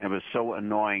 Right. And it was so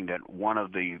annoying that one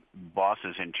of the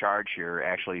bosses in charge here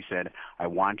actually said, I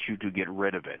want you to get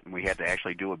rid of it. And we had to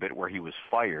actually do a bit where he was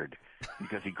fired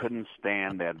because he couldn't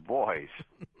stand that voice.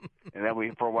 And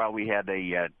then for a while we had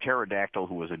a pterodactyl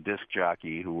who was a disc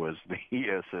jockey who was the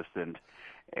assistant,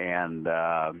 and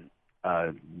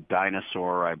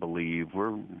dinosaur, I believe.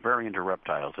 We're very into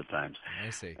reptiles at times.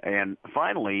 I see. And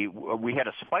finally, we had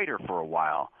a spider for a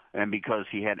while, and because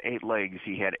he had 8 legs,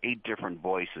 he had 8 different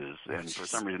voices, and for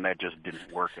some reason that just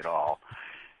didn't work at all.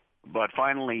 But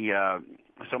finally,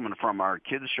 someone from our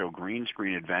kids show, Green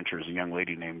Screen Adventures, a young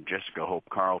lady named Jessica Hope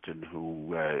Carlton,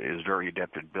 who is very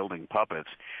adept at building puppets,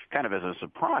 kind of as a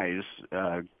surprise,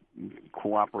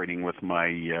 cooperating with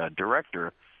my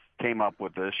director, came up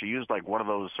with this. She used like one of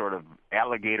those sort of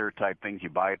alligator type things you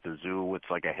buy at the zoo. It's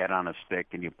like a head on a stick,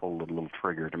 and you pull a little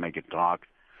trigger to make it talk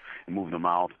and move the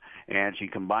mouth. And she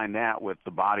combined that with the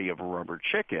body of a rubber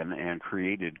chicken and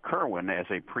created Kerwin as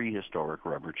a prehistoric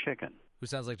rubber chicken. Who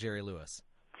sounds like Jerry Lewis.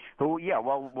 Who, yeah,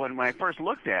 well, when I first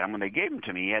looked at him, when they gave him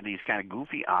to me, he had these kind of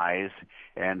goofy eyes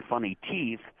and funny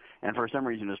teeth, and for some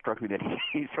reason it struck me that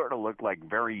he sort of looked like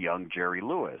very young Jerry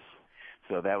Lewis.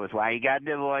 So that was why he got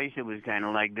the voice. It was kind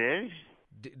of like this.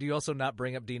 Do you also not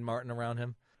bring up Dean Martin around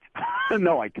him?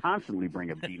 No, I constantly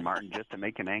bring up Dean Martin just to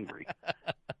make him angry.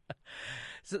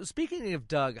 So speaking of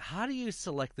Doug, how do you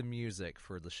select the music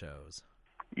for the shows?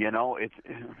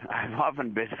 I've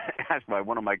often been asked by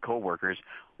one of my coworkers,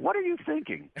 what are you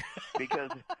thinking?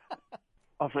 Because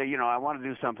I'll say, I want to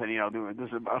do something, this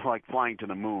is about like flying to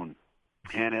the moon.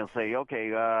 And he'll say,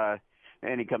 okay,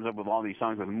 and he comes up with all these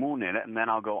songs with moon in it, and then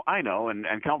I'll go, I know, and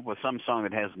come up with some song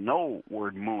that has no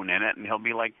word moon in it, and he'll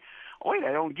be like, oh, wait,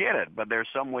 I don't get it. But there's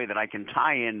some way that I can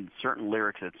tie in certain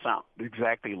lyrics that sound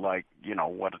exactly like,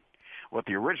 what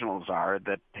the originals are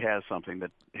that has something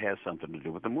to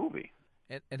do with the movie.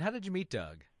 And how did you meet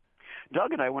Doug?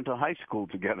 Doug and I went to high school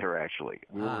together, actually.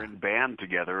 We were in band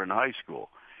together in high school.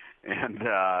 And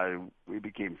we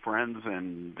became friends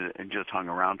and just hung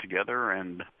around together.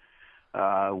 And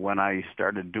when I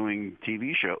started doing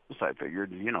TV shows, I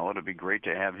figured, it'd be great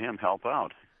to have him help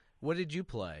out. What did you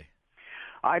play?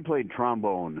 I played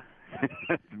trombone.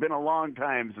 It's been a long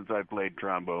time since I played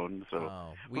trombone, so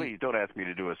please don't ask me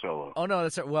to do a solo. Oh, no,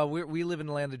 that's right. Well, we live in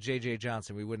the land of J.J.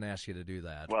 Johnson. We wouldn't ask you to do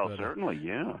that. Well, certainly,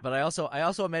 yeah. But I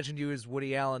also mentioned you as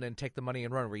Woody Allen in Take the Money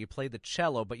and Run, where you played the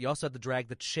cello, but you also had to drag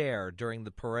the chair during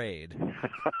the parade.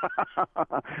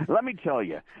 Let me tell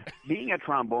you, being a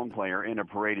trombone player in a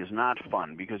parade is not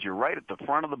fun because you're right at the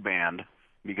front of the band,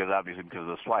 because of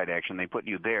the slide action, they put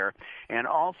you there, and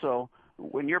also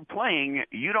when you're playing,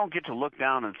 you don't get to look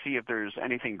down and see if there's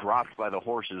anything dropped by the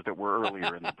horses that were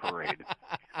earlier in the parade.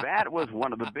 That was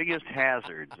one of the biggest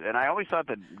hazards. And I always thought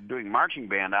that doing marching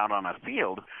band out on a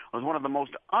field was one of the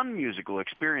most unmusical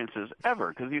experiences ever,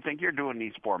 because you think you're doing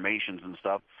these formations and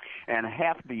stuff, and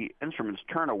half the instruments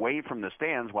turn away from the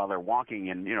stands while they're walking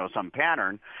in, some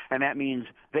pattern, and that means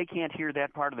they can't hear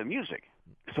that part of the music.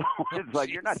 So it's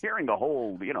like you're not hearing the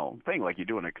whole, thing like you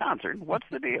do in a concert. What's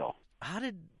the deal? How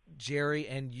did Jerry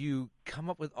and you come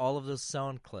up with all of those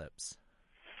sound clips?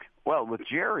 Well, with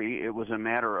Jerry, it was a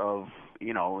matter of, he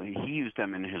used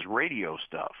them in his radio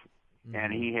stuff. Mm-hmm.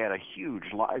 And he had a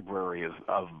huge library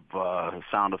of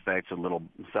sound effects and little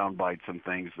sound bites and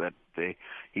things that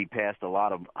he passed a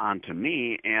lot of on to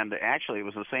me. And actually, it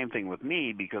was the same thing with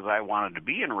me because I wanted to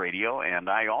be in radio, and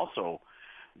I also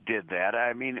did that.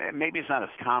 I mean, maybe it's not as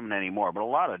common anymore, but a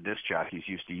lot of disc jockeys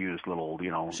used to use little,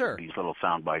 sure, these little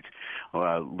sound bites,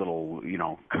 little,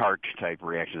 cart type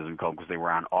reactions, because they were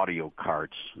on audio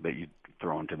carts that you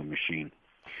throw into the machine.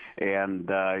 And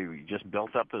we just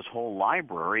built up this whole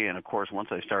library. And of course, once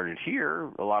I started here,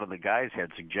 a lot of the guys had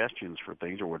suggestions for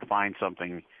things, or would find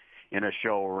something in a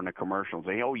show or in a commercial and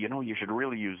say, oh, you should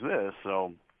really use this.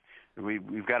 So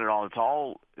we've got it all. It's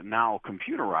all now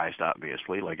computerized,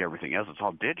 obviously, like everything else. It's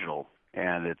all digital,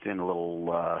 and it's in a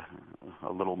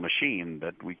little machine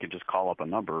that we can just call up a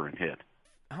number and hit.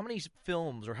 How many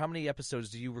films or how many episodes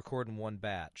do you record in one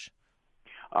batch?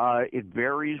 It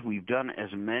varies. We've done as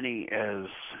many as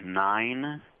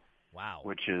 9, Wow.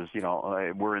 Which is,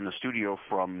 we're in the studio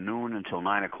from noon until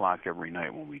 9 o'clock every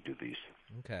night when we do these.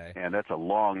 Okay. And that's a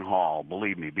long haul.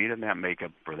 Believe me, being in that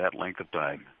makeup for that length of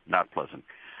time, not pleasant.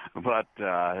 But,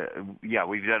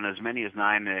 we've done as many as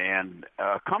 9, and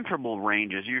a comfortable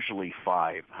range is usually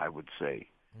 5, I would say.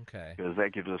 Okay. Because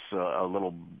that gives us a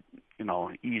little,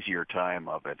 easier time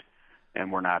of it.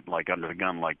 And we're not, like, under the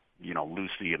gun like,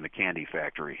 Lucy in the Candy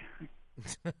Factory.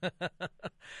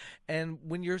 And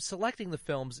when you're selecting the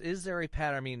films, is there a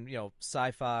pattern? I mean,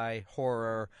 sci-fi,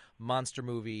 horror, monster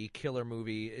movie, killer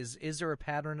movie. Is there a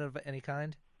pattern of any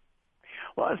kind?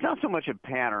 Well, it's not so much a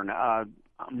pattern.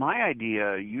 My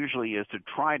idea usually is to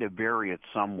try to vary it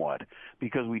somewhat,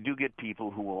 because we do get people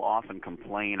who will often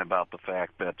complain about the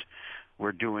fact that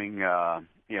we're doing,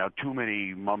 too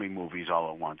many mummy movies all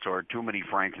at once, or too many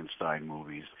Frankenstein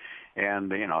movies. And,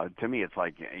 to me, it's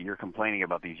like you're complaining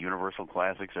about these Universal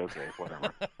classics. Okay,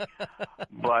 whatever.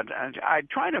 But I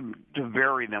try to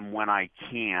vary them when I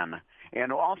can.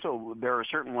 And also, there are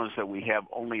certain ones that we have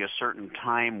only a certain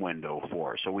time window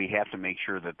for. So we have to make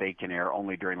sure that they can air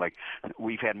only during,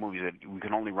 we've had movies that we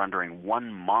can only run during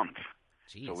 1 month.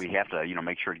 Jeez. So we have to,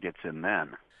 make sure it gets in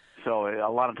then. So a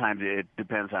lot of times it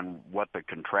depends on what the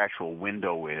contractual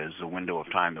window is, the window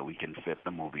of time that we can fit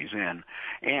the movies in,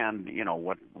 and,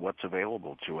 what's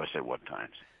available to us at what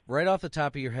times. Right off the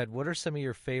top of your head, what are some of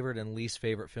your favorite and least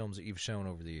favorite films that you've shown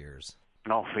over the years?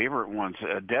 Favorite ones,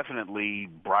 definitely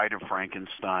Bride of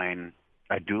Frankenstein.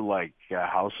 I do like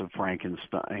House of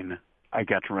Frankenstein. I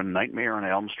got to run Nightmare on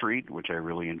Elm Street, which I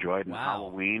really enjoyed, and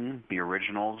Halloween, the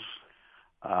originals.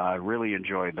 I really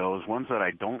enjoyed those. Ones that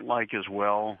I don't like as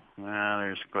well,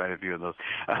 there's quite a few of those.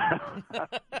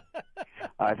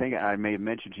 I think I may have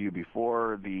mentioned to you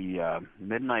before the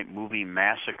Midnight Movie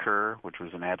Massacre, which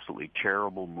was an absolutely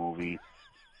terrible movie.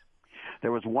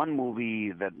 There was one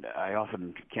movie that I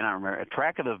often cannot remember,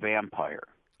 Attack of the Vampire,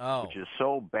 which is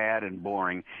so bad and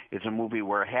boring. It's a movie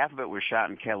where half of it was shot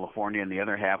in California and the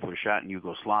other half was shot in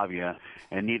Yugoslavia,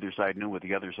 and neither side knew what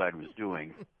the other side was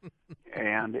doing.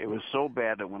 And it was so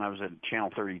bad that when I was at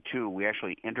Channel 32, we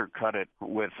actually intercut it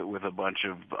with a bunch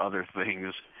of other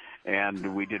things.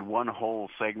 And we did one whole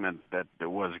segment that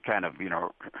was kind of,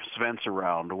 Spence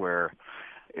around, where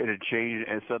it had changed,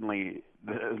 and suddenly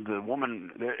the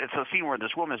woman, it's a scene where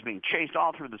this woman is being chased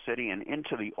all through the city and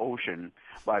into the ocean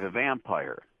by the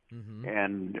vampire. Mm-hmm.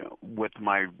 And with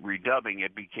my redubbing,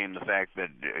 it became the fact that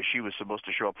she was supposed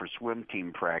to show up for swim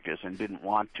team practice and didn't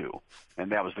want to.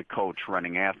 And that was the coach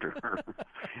running after her.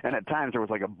 And at times there was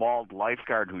like a bald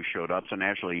lifeguard who showed up, so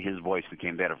naturally his voice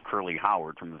became that of Curly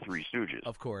Howard from the Three Stooges.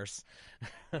 Of course.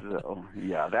 So,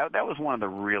 yeah, that was one of the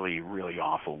really, really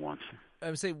awful ones. I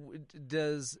would say,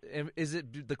 is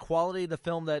it the quality of the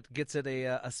film that gets it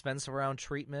a Spence around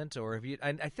treatment, or have you?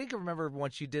 I think I remember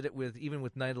once you did it with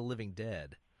Night of the Living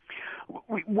Dead.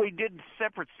 We did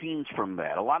separate scenes from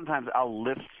that. A lot of times I'll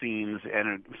lift scenes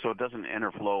so it doesn't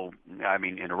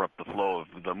interrupt the flow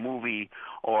of the movie,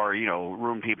 or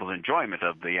ruin people's enjoyment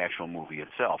of the actual movie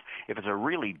itself. If it's a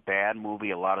really bad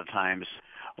movie, a lot of times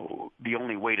the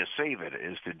only way to save it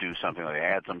is to do something like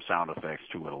add some sound effects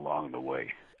to it along the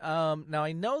way. Now,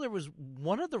 I know there was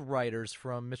one of the writers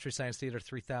from Mystery Science Theater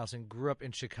 3000 grew up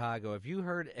in Chicago. Have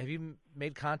you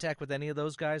made contact with any of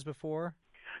those guys before?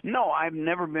 No, I've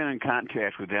never been in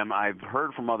contact with them. I've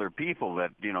heard from other people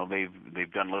that,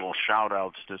 they've done little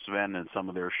shout-outs to Sven in some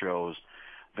of their shows.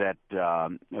 That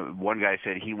one guy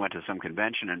said he went to some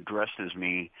convention and dressed as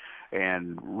me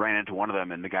and ran into one of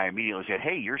them, and the guy immediately said,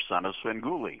 "Hey, you're son of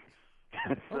SVENGOOLIE."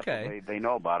 Okay. They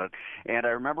know about it. And I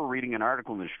remember reading an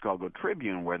article in the Chicago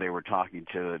Tribune where they were talking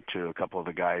to a couple of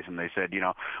the guys, and they said,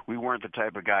 we weren't the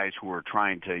type of guys who were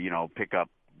trying to, pick up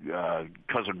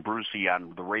Cousin Brucey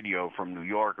on the radio from New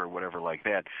York or whatever like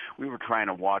that. We were trying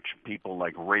to watch people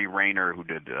like Ray Rayner, who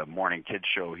did a morning kids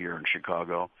show here in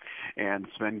Chicago, and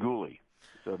SVENGOOLIE.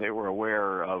 So they were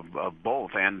aware of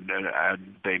both, and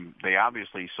they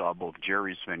obviously saw both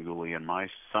Jerry SVENGOOLIE and my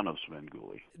son of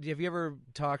SVENGOOLIE. Have you ever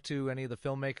talked to any of the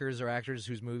filmmakers or actors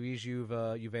whose movies you've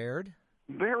aired?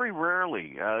 Very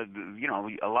rarely. A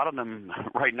lot of them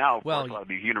right now, of course, a lot of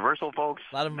these Universal folks,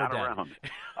 a lot of them not are dead.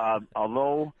 around.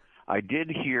 Although I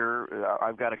did hear,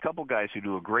 I've got a couple guys who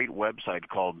do a great website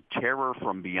called Terror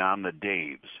from Beyond the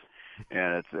Daves.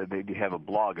 And they have a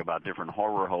blog about different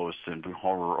horror hosts and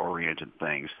horror-oriented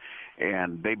things.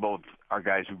 And they both are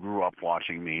guys who grew up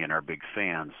watching me and are big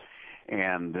fans.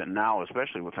 And now,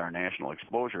 especially with our national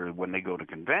exposure, when they go to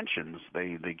conventions,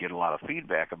 they get a lot of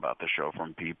feedback about the show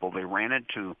from people. They ran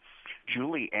into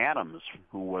Julie Adams,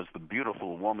 who was the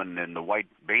beautiful woman in the white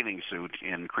bathing suit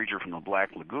in Creature from the Black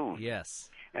Lagoon. Yes.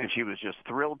 And she was just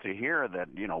thrilled to hear that,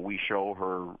 we show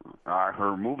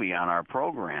her movie on our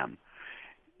program.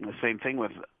 The same thing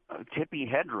with Tippi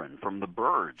Hedren from The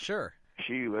Birds. Sure.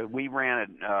 We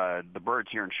ran The Birds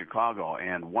here in Chicago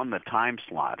and won the time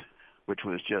slot, which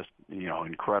was just,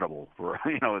 incredible. For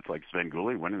it's like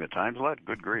Svengoolie winning the time slot.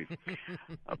 Good grief.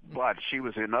 But she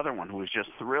was another one who was just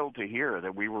thrilled to hear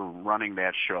that we were running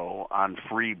that show on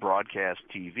free broadcast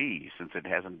TV, since it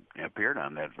hasn't appeared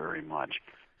on that very much.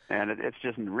 And it's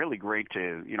just really great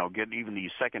to, get even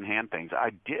these secondhand things.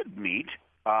 I did meet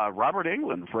Robert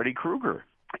Englund, Freddy Krueger.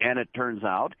 And it turns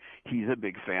out he's a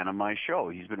big fan of my show.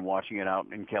 He's been watching it out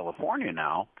in California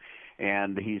now,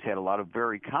 and he's had a lot of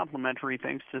very complimentary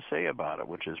things to say about it,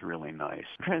 which is really nice.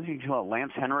 I'm trying to think about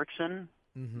Lance Henriksen.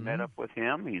 Met up with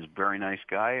him. He's a very nice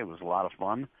guy. It was a lot of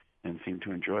fun and seemed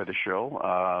to enjoy the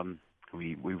show.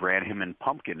 We ran him in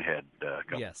Pumpkinhead a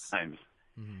couple times.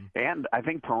 And I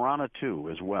think Piranha 2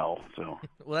 as well. So.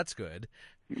 Well, that's good.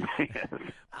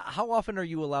 How often are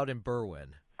you allowed in Berwyn?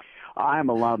 I'm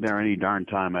allowed there any darn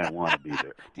time I want to be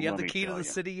there. Do you have the key to the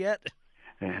city yet?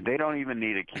 They don't even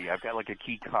need a key. I've got like a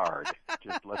key card.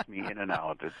 Just lets me in and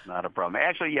out. It's not a problem.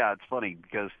 Actually, yeah, it's funny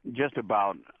because just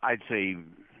about, I'd say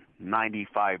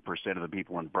 95% of the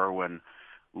people in Berwyn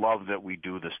love that we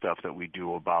do the stuff that we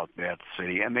do about that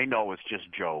city, and they know it's just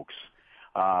jokes.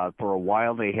 For a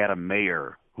while, they had a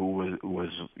mayor who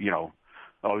was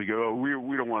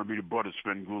we don't want to be the butt of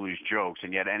Svengoolie's jokes,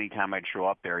 and yet any time I'd show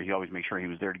up there, he always made sure he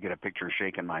was there to get a picture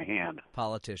shaking my hand.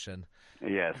 Politician.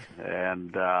 Yes,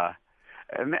 and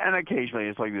occasionally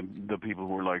it's like the people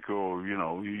who are like,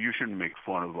 you shouldn't make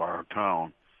fun of our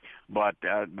town. But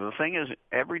the thing is,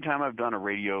 every time I've done a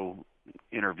radio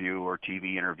interview or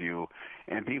TV interview,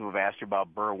 and people have asked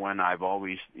about Berwyn, I've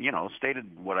always,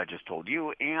 stated what I just told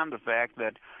you, and the fact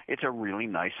that it's a really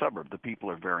nice suburb. The people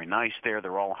are very nice there.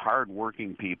 They're all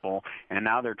hard-working people, and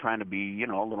now they're trying to be, a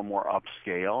little more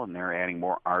upscale, and they're adding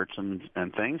more arts and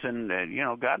things, and,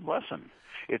 God bless them.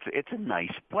 It's a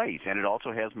nice place, and it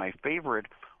also has my favorite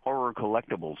horror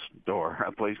collectibles store,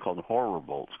 a place called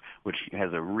Horribles, which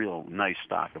has a real nice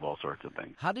stock of all sorts of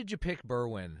things. How did you pick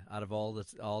Berwyn out of all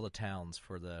the towns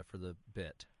for the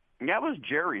bit? That was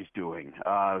Jerry's doing.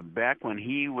 Back when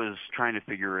he was trying to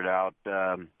figure it out,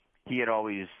 he had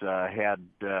always had,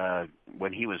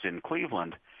 when he was in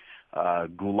Cleveland,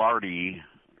 Goulardi,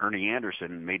 Ernie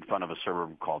Anderson, made fun of a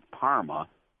suburb called Parma.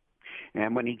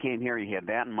 And when he came here, he had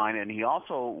that in mind. And he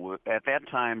also, at that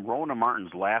time, Rona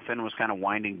Martin's Laugh-In was kind of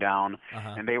winding down,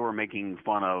 and they were making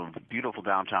fun of beautiful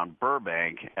downtown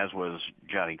Burbank, as was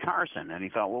Johnny Carson. And he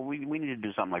thought, well, we need to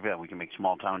do something like that. We can make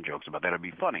small-town jokes about that. It'd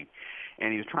be funny.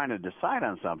 And he was trying to decide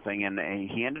on something, and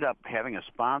he ended up having a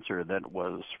sponsor that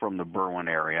was from the Berwyn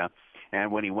area.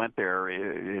 And when he went there,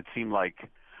 it seemed like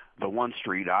the one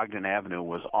street, Ogden Avenue,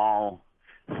 was all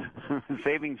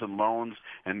savings and loans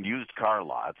and used car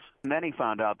lots. And then he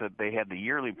found out that they had the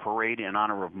yearly parade in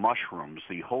honor of mushrooms,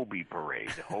 the Hobie Parade.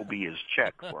 Hobie is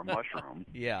Czech for mushroom.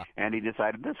 Yeah. And he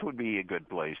decided this would be a good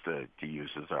place to use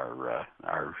as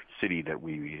our city that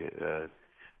we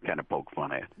kind of poke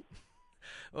fun at.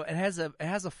 Well, it has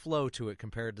a flow to it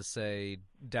compared to, say,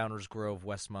 Downers Grove,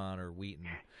 Westmont, or Wheaton.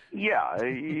 Yeah,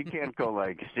 you can't go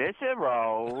like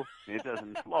Cicero. It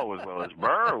doesn't flow as well as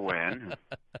Berwyn.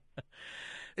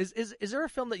 Is there a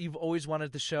film that you've always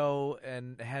wanted to show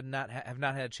and have not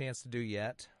had a chance to do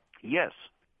yet? Yes,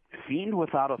 Fiend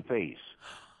Without a Face.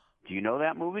 Do you know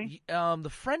that movie? The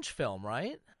French film,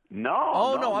 right? No.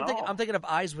 Oh no, I'm thinking of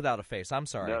Eyes Without a Face. I'm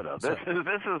sorry. No. This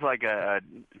is like a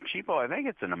cheapo. I think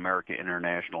it's an American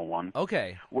International one.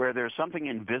 Okay. Where there's something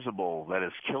invisible that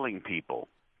is killing people,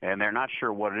 and they're not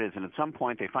sure what it is. And at some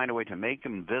point, they find a way to make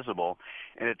them visible,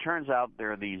 and it turns out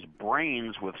there are these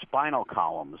brains with spinal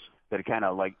columns that kind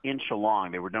of like inch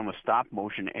along. They were done with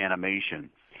stop-motion animation.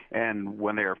 And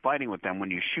when they're fighting with them,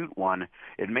 when you shoot one,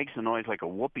 it makes a noise like a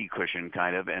whoopee cushion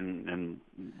kind of and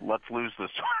lets loose the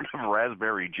sort of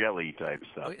raspberry jelly type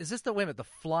stuff. Is this the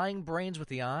flying brains with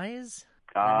the eyes?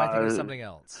 Or am I thinking of something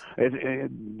else?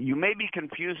 You may be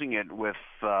confusing it with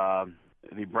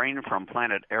the brain from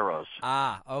Planet Eros.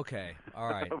 Ah, okay. All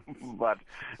right. But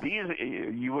these,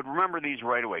 you would remember these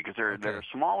right away because they're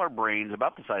smaller brains,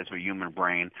 about the size of a human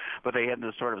brain, but they have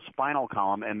this sort of spinal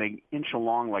column, and they inch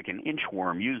along like an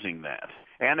inchworm using that.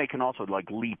 And they can also,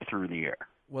 like, leap through the air.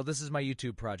 Well, this is my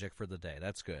YouTube project for the day.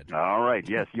 That's good. All right.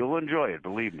 Yes, you'll enjoy it,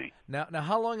 believe me. Now,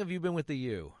 how long have you been with the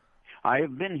U? I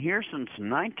have been here since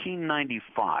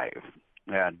 1995.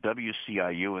 At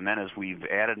WCIU, and then as we've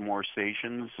added more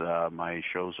stations, my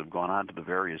shows have gone on to the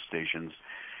various stations,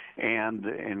 and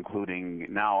including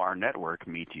now our network,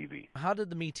 MeTV. How did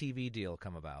the MeTV deal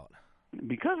come about?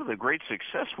 because of the great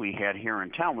success we had here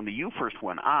in town, when the U first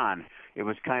went on, it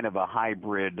was kind of a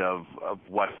hybrid of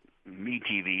what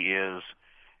MeTV is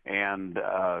and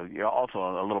also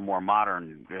a little more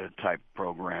modern type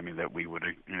programming that we would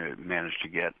manage to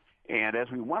get. And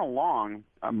as we went along,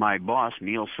 my boss,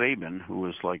 Neil Sabin, who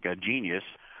was like a genius,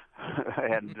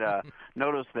 had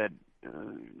noticed that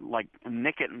like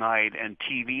Nick at Night and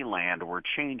TV Land were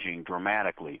changing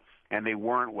dramatically, and they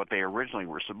weren't what they originally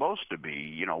were supposed to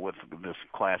be, with this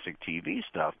classic TV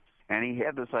stuff. And he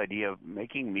had this idea of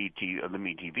making the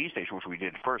MeTV station, which we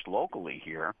did first locally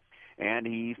here, and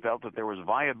he felt that there was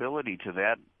viability to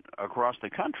that across the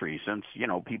country since,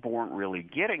 people weren't really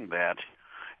getting that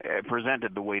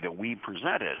presented the way that we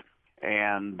presented.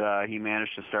 And he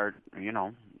managed to start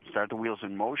the wheels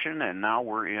in motion, and now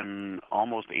we're in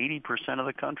almost 80% of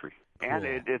the country. Cool. And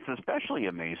it's especially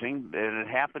amazing that it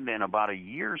happened in about a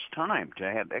year's time to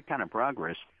have that kind of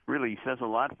progress. Really says a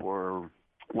lot for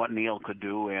what Neil could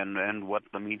do and what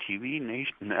the MeTV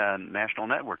national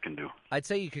network can do. I'd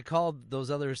say you could call those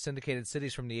other syndicated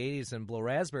cities from the 80s and blow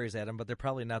raspberries at them, but they're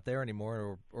probably not there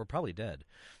anymore or probably dead.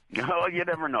 Oh, you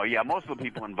never know. Yeah, most of the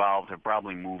people involved have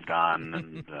probably moved on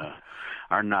and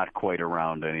are not quite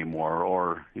around anymore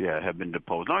or, have been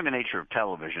deposed. Knowing the nature of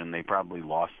television, they probably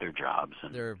lost their jobs.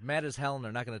 And they're mad as hell, and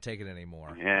they're not going to take it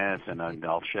anymore. Yes, and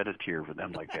I'll shed a tear for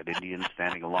them like that Indian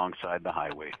standing alongside the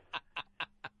highway.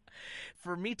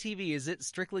 For MeTV, is it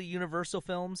strictly Universal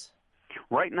Films?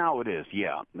 Right now it is,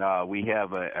 yeah. We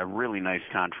have a really nice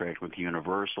contract with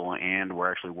Universal, and we're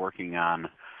actually working on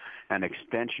an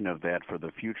extension of that for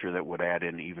the future that would add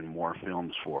in even more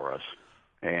films for us.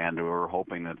 And we're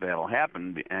hoping that that'll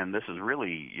happen. And this is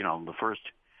really, the first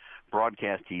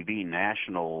broadcast TV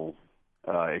national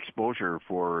exposure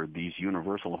for these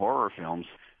Universal horror films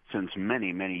since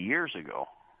many, many years ago.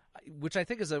 Which I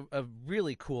think is a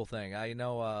really cool thing. I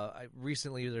know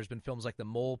recently there's been films like The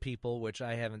Mole People, which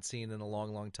I haven't seen in a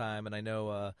long, long time. And I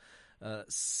know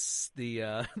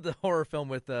the horror film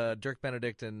with Dirk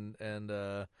Benedict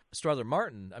and Strother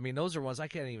Martin. I mean, those are ones I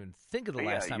can't even think of the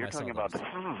last time I saw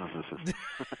those.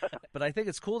 But I think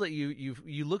it's cool that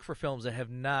you look for films that have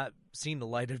not seen the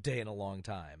light of day in a long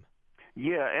time.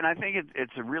 Yeah, and I think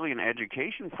it's really an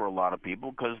education for a lot of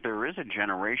people because there is a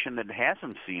generation that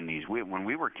hasn't seen these. When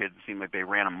we were kids, it seemed like they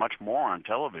ran them much more on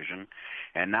television,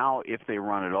 and now if they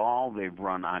run at all, they've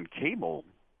run on cable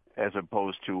as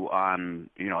opposed to on,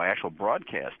 actual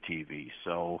broadcast TV.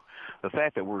 So the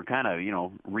fact that we're kind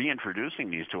of, reintroducing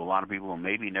these to a lot of people who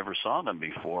maybe never saw them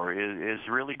before is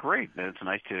really great. It's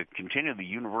nice to continue the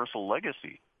Universal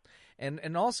legacy.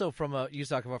 And also you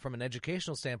talk about from an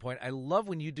educational standpoint, I love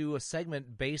when you do a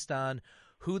segment based on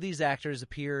who these actors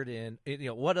appeared in,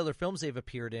 what other films they've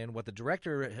appeared in, what the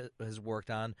director has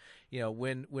worked on.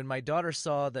 When my daughter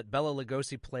saw that Bela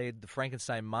Lugosi played the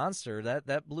Frankenstein monster,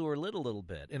 that blew her lid a little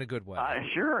bit in a good way.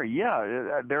 Sure,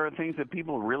 yeah. There are things that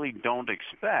people really don't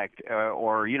expect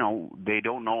or, they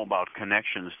don't know about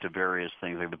connections to various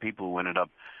things, like the people who ended up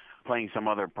playing some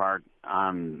other part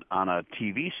on a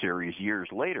TV series years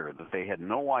later that they had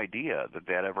no idea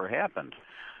that ever happened.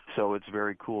 So it's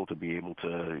very cool to be able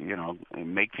to,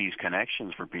 make these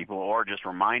connections for people or just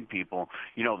remind people,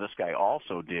 this guy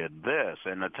also did this.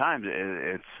 And at times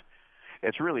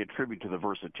it's really a tribute to the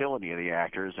versatility of the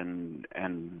actors, and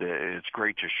it's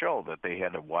great to show that they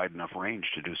had a wide enough range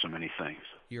to do so many things.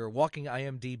 You're a walking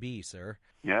IMDb, sir.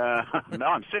 Yeah, no,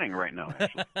 I'm sitting right now,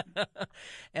 actually.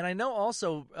 And I know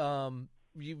also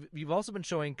you've also been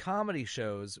showing comedy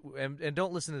shows, and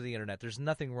don't listen to the internet. There's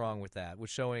nothing wrong with that.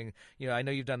 With showing, I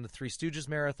know you've done the Three Stooges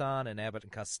marathon and Abbott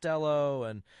and Costello,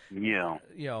 and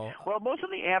Well, most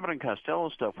of the Abbott and Costello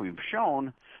stuff we've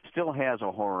shown still has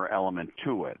a horror element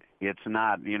to it. It's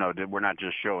not, we're not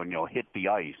just showing, Hit the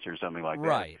Ice or something like that.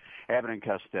 Right. Abbott and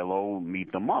Costello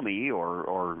Meet the Mummy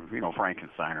or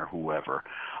Frankenstein or whoever.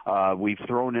 We've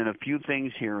thrown in a few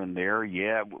things here and there.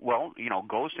 Yeah, well,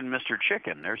 Ghost and Mr.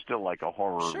 Chicken. There's still like a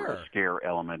horror scare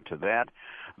element to that.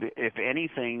 If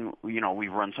anything,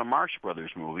 we've run some Marx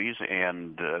Brothers movies,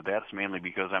 and that's mainly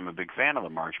because I'm a big fan of the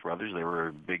Marx Brothers. They were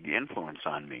a big influence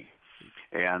on me.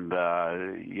 And,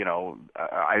 I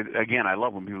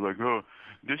love when people are like, oh,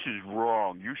 this is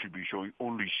wrong. You should be showing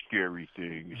only scary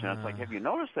things. And it's like, have you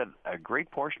noticed that a great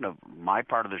portion of my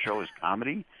part of the show is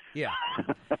comedy? Yeah.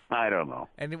 I don't know.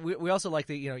 And we also like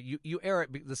that, you air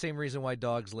it the same reason why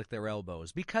dogs lick their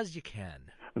elbows, because you can.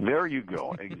 There you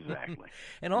go. Exactly.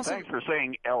 And also, thanks for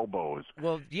saying elbows.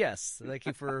 Well, yes. Thank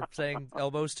you for saying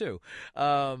elbows, too.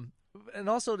 And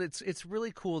also, it's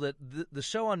really cool that the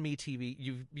show on MeTV,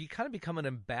 you kind of become an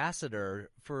ambassador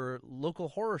for local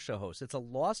horror show hosts. It's a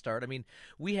lost art. I mean,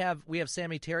 we have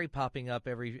Sammy Terry popping up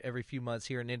every few months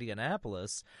here in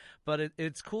Indianapolis, but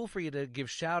it's cool for you to give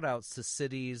shout-outs to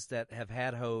cities that have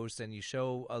had hosts, and you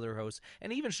show other hosts,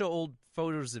 and even show old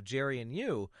photos of Jerry and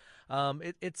you.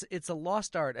 It's a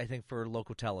lost art, I think, for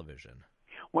local television.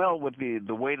 Well, with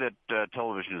the way that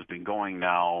television has been going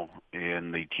now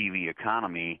in the TV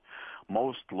economy,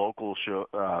 most local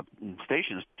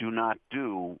stations do not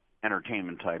do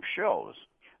entertainment-type shows.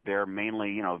 They're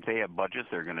mainly, if they have budgets,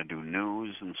 they're going to do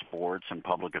news and sports and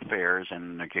public affairs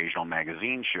and an occasional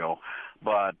magazine show.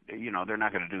 But, they're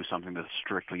not going to do something that's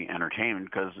strictly entertainment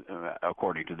because,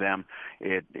 according to them,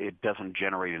 it doesn't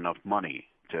generate enough money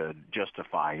to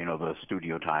justify, the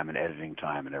studio time and editing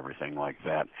time and everything like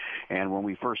that. And when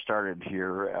we first started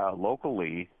here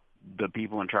locally, the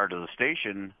people in charge of the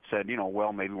station said,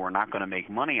 well, maybe we're not going to make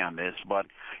money on this, but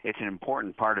it's an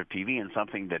important part of TV and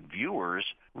something that viewers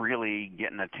really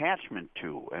get an attachment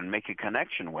to and make a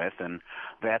connection with, and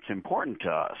that's important to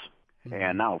us. Mm-hmm.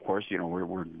 And now, of course,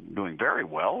 we're doing very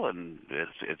well, and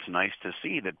it's nice to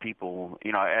see that people,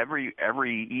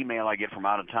 every email I get from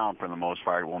out of town, for the most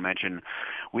part, will mention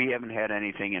we haven't had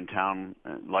anything in town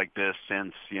like this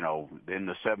since, in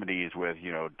the 70s with,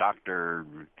 Dr.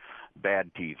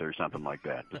 Bad Teeth or something like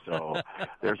that. So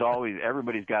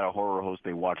everybody's got a horror host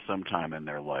they watch sometime in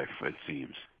their life, it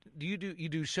seems. Do you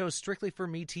do shows strictly for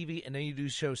MeTV, and then you do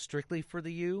shows strictly for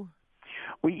the U?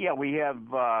 We have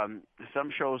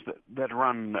some shows that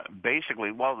run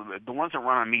basically, well, the ones that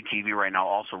run on MeTV right now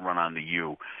also run on the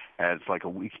U as like a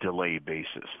week delay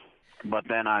basis. But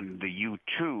then on the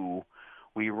U2,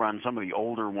 we run some of the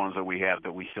older ones that we have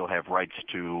that we still have rights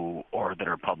to or that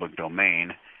are public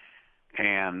domain.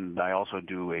 And I also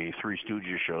do a Three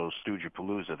Stooges show,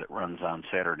 Stoogepalooza, that runs on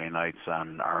Saturday nights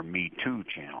on our Me2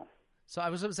 channel. So I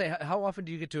was going to say, how often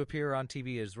do you get to appear on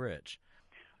TV as Rich?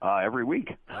 Every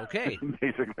week. Okay.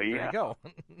 Basically, yeah. There you go.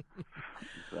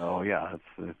 So, yeah,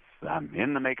 I'm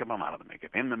in the makeup, I'm out of the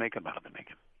makeup, in the makeup, out of the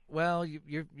makeup. Well,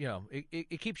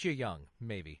 it keeps you young,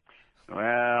 maybe.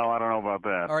 Well, I don't know about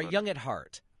that. Or young at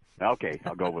heart. Okay,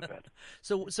 I'll go with that.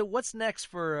 So what's next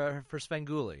for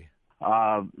SVENGOOLIE?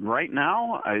 Right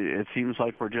now, it seems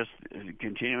like we're just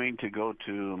continuing to go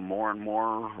to more and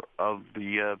more of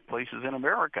the places in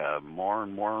America. More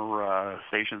and more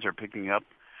stations are picking up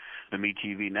the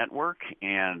MeTV network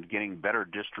and getting better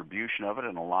distribution of it,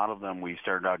 and a lot of them we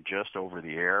started out just over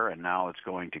the air, and now it's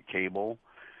going to cable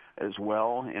as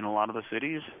well in a lot of the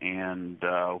cities, and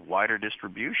wider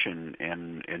distribution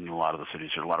in a lot of the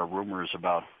cities. There's a lot of rumors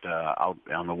about out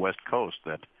on the West Coast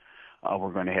that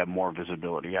we're going to have more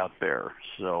visibility out there.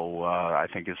 So I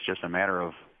think it's just a matter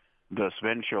of the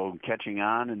Sven show catching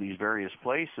on in these various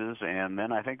places, and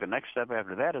then I think the next step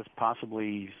after that is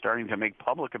possibly starting to make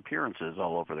public appearances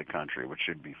all over the country, which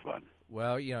should be fun.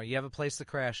 Well, you have a place to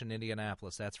crash in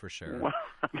Indianapolis, that's for sure. Well,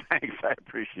 thanks, I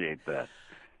appreciate that.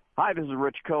 Hi, this is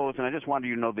Rich Koz, and I just wanted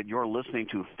you to know that you're listening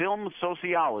to Film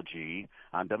Soceyology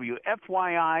on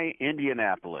WFYI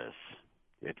Indianapolis.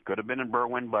 It could have been in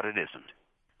Berwyn, but it isn't.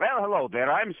 Well, hello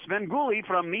there. I'm SVENGOOLIE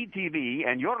from MeTV,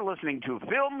 and you're listening to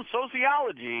Film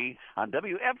Soceyology on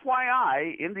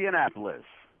WFYI Indianapolis.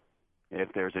 If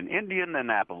there's an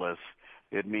Indianapolis,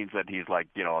 it means that he's like,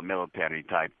 a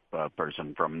military-type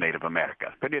person from Native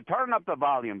America. Could you turn up the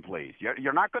volume, please?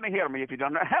 You're not going to hear me if you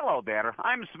don't know. Hello there.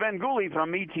 I'm SVENGOOLIE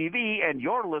from MeTV, and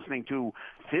you're listening to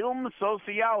Film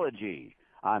Soceyology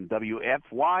on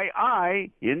WFYI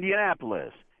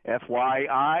Indianapolis.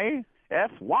 FYI?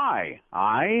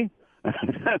 FYI.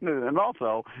 And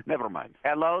also, never mind.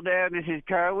 Hello there, this is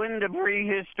Kerwin, the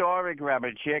prehistoric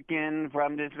rubber chicken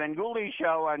from the SVENGOOLIE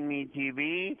show on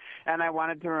MeTV, and I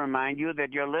wanted to remind you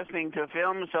that you're listening to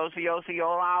Film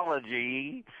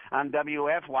Soceyology on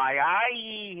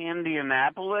WFYI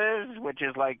Indianapolis, which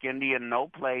is like Indian no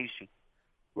place.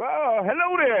 Well,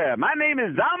 hello there. My name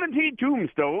is Zamanti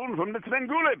Tombstone from the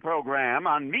SVENGOOLIE program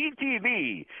on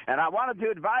MeTV, and I wanted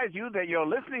to advise you that you're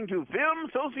listening to Film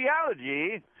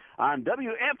Soceyology on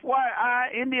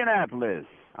WFYI Indianapolis.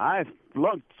 I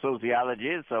flunked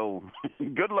sociology, so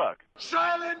good luck.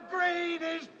 Silent breed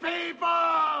is people!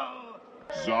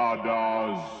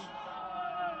 Zardoz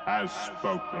has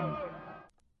spoken.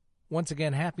 Once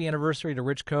again, happy anniversary to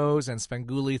Rich Koz and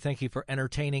SVENGOOLIE. Thank you for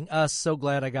entertaining us. So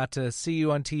glad I got to see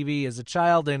you on TV as a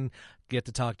child and get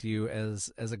to talk to you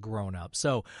as a grown-up.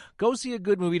 So go see a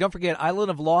good movie. Don't forget, Island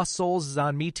of Lost Souls is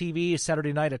on MeTV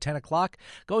Saturday night at 10 o'clock.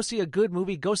 Go see a good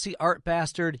movie. Go see Art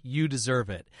Bastard. You deserve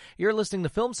it. You're listening to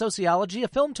Film Sociology, a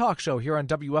film talk show here on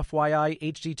WFYI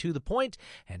HD to the Point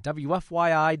and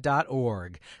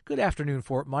WFYI.org. Good afternoon,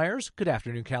 Fort Myers. Good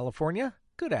afternoon, California.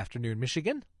 Good afternoon,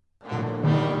 Michigan.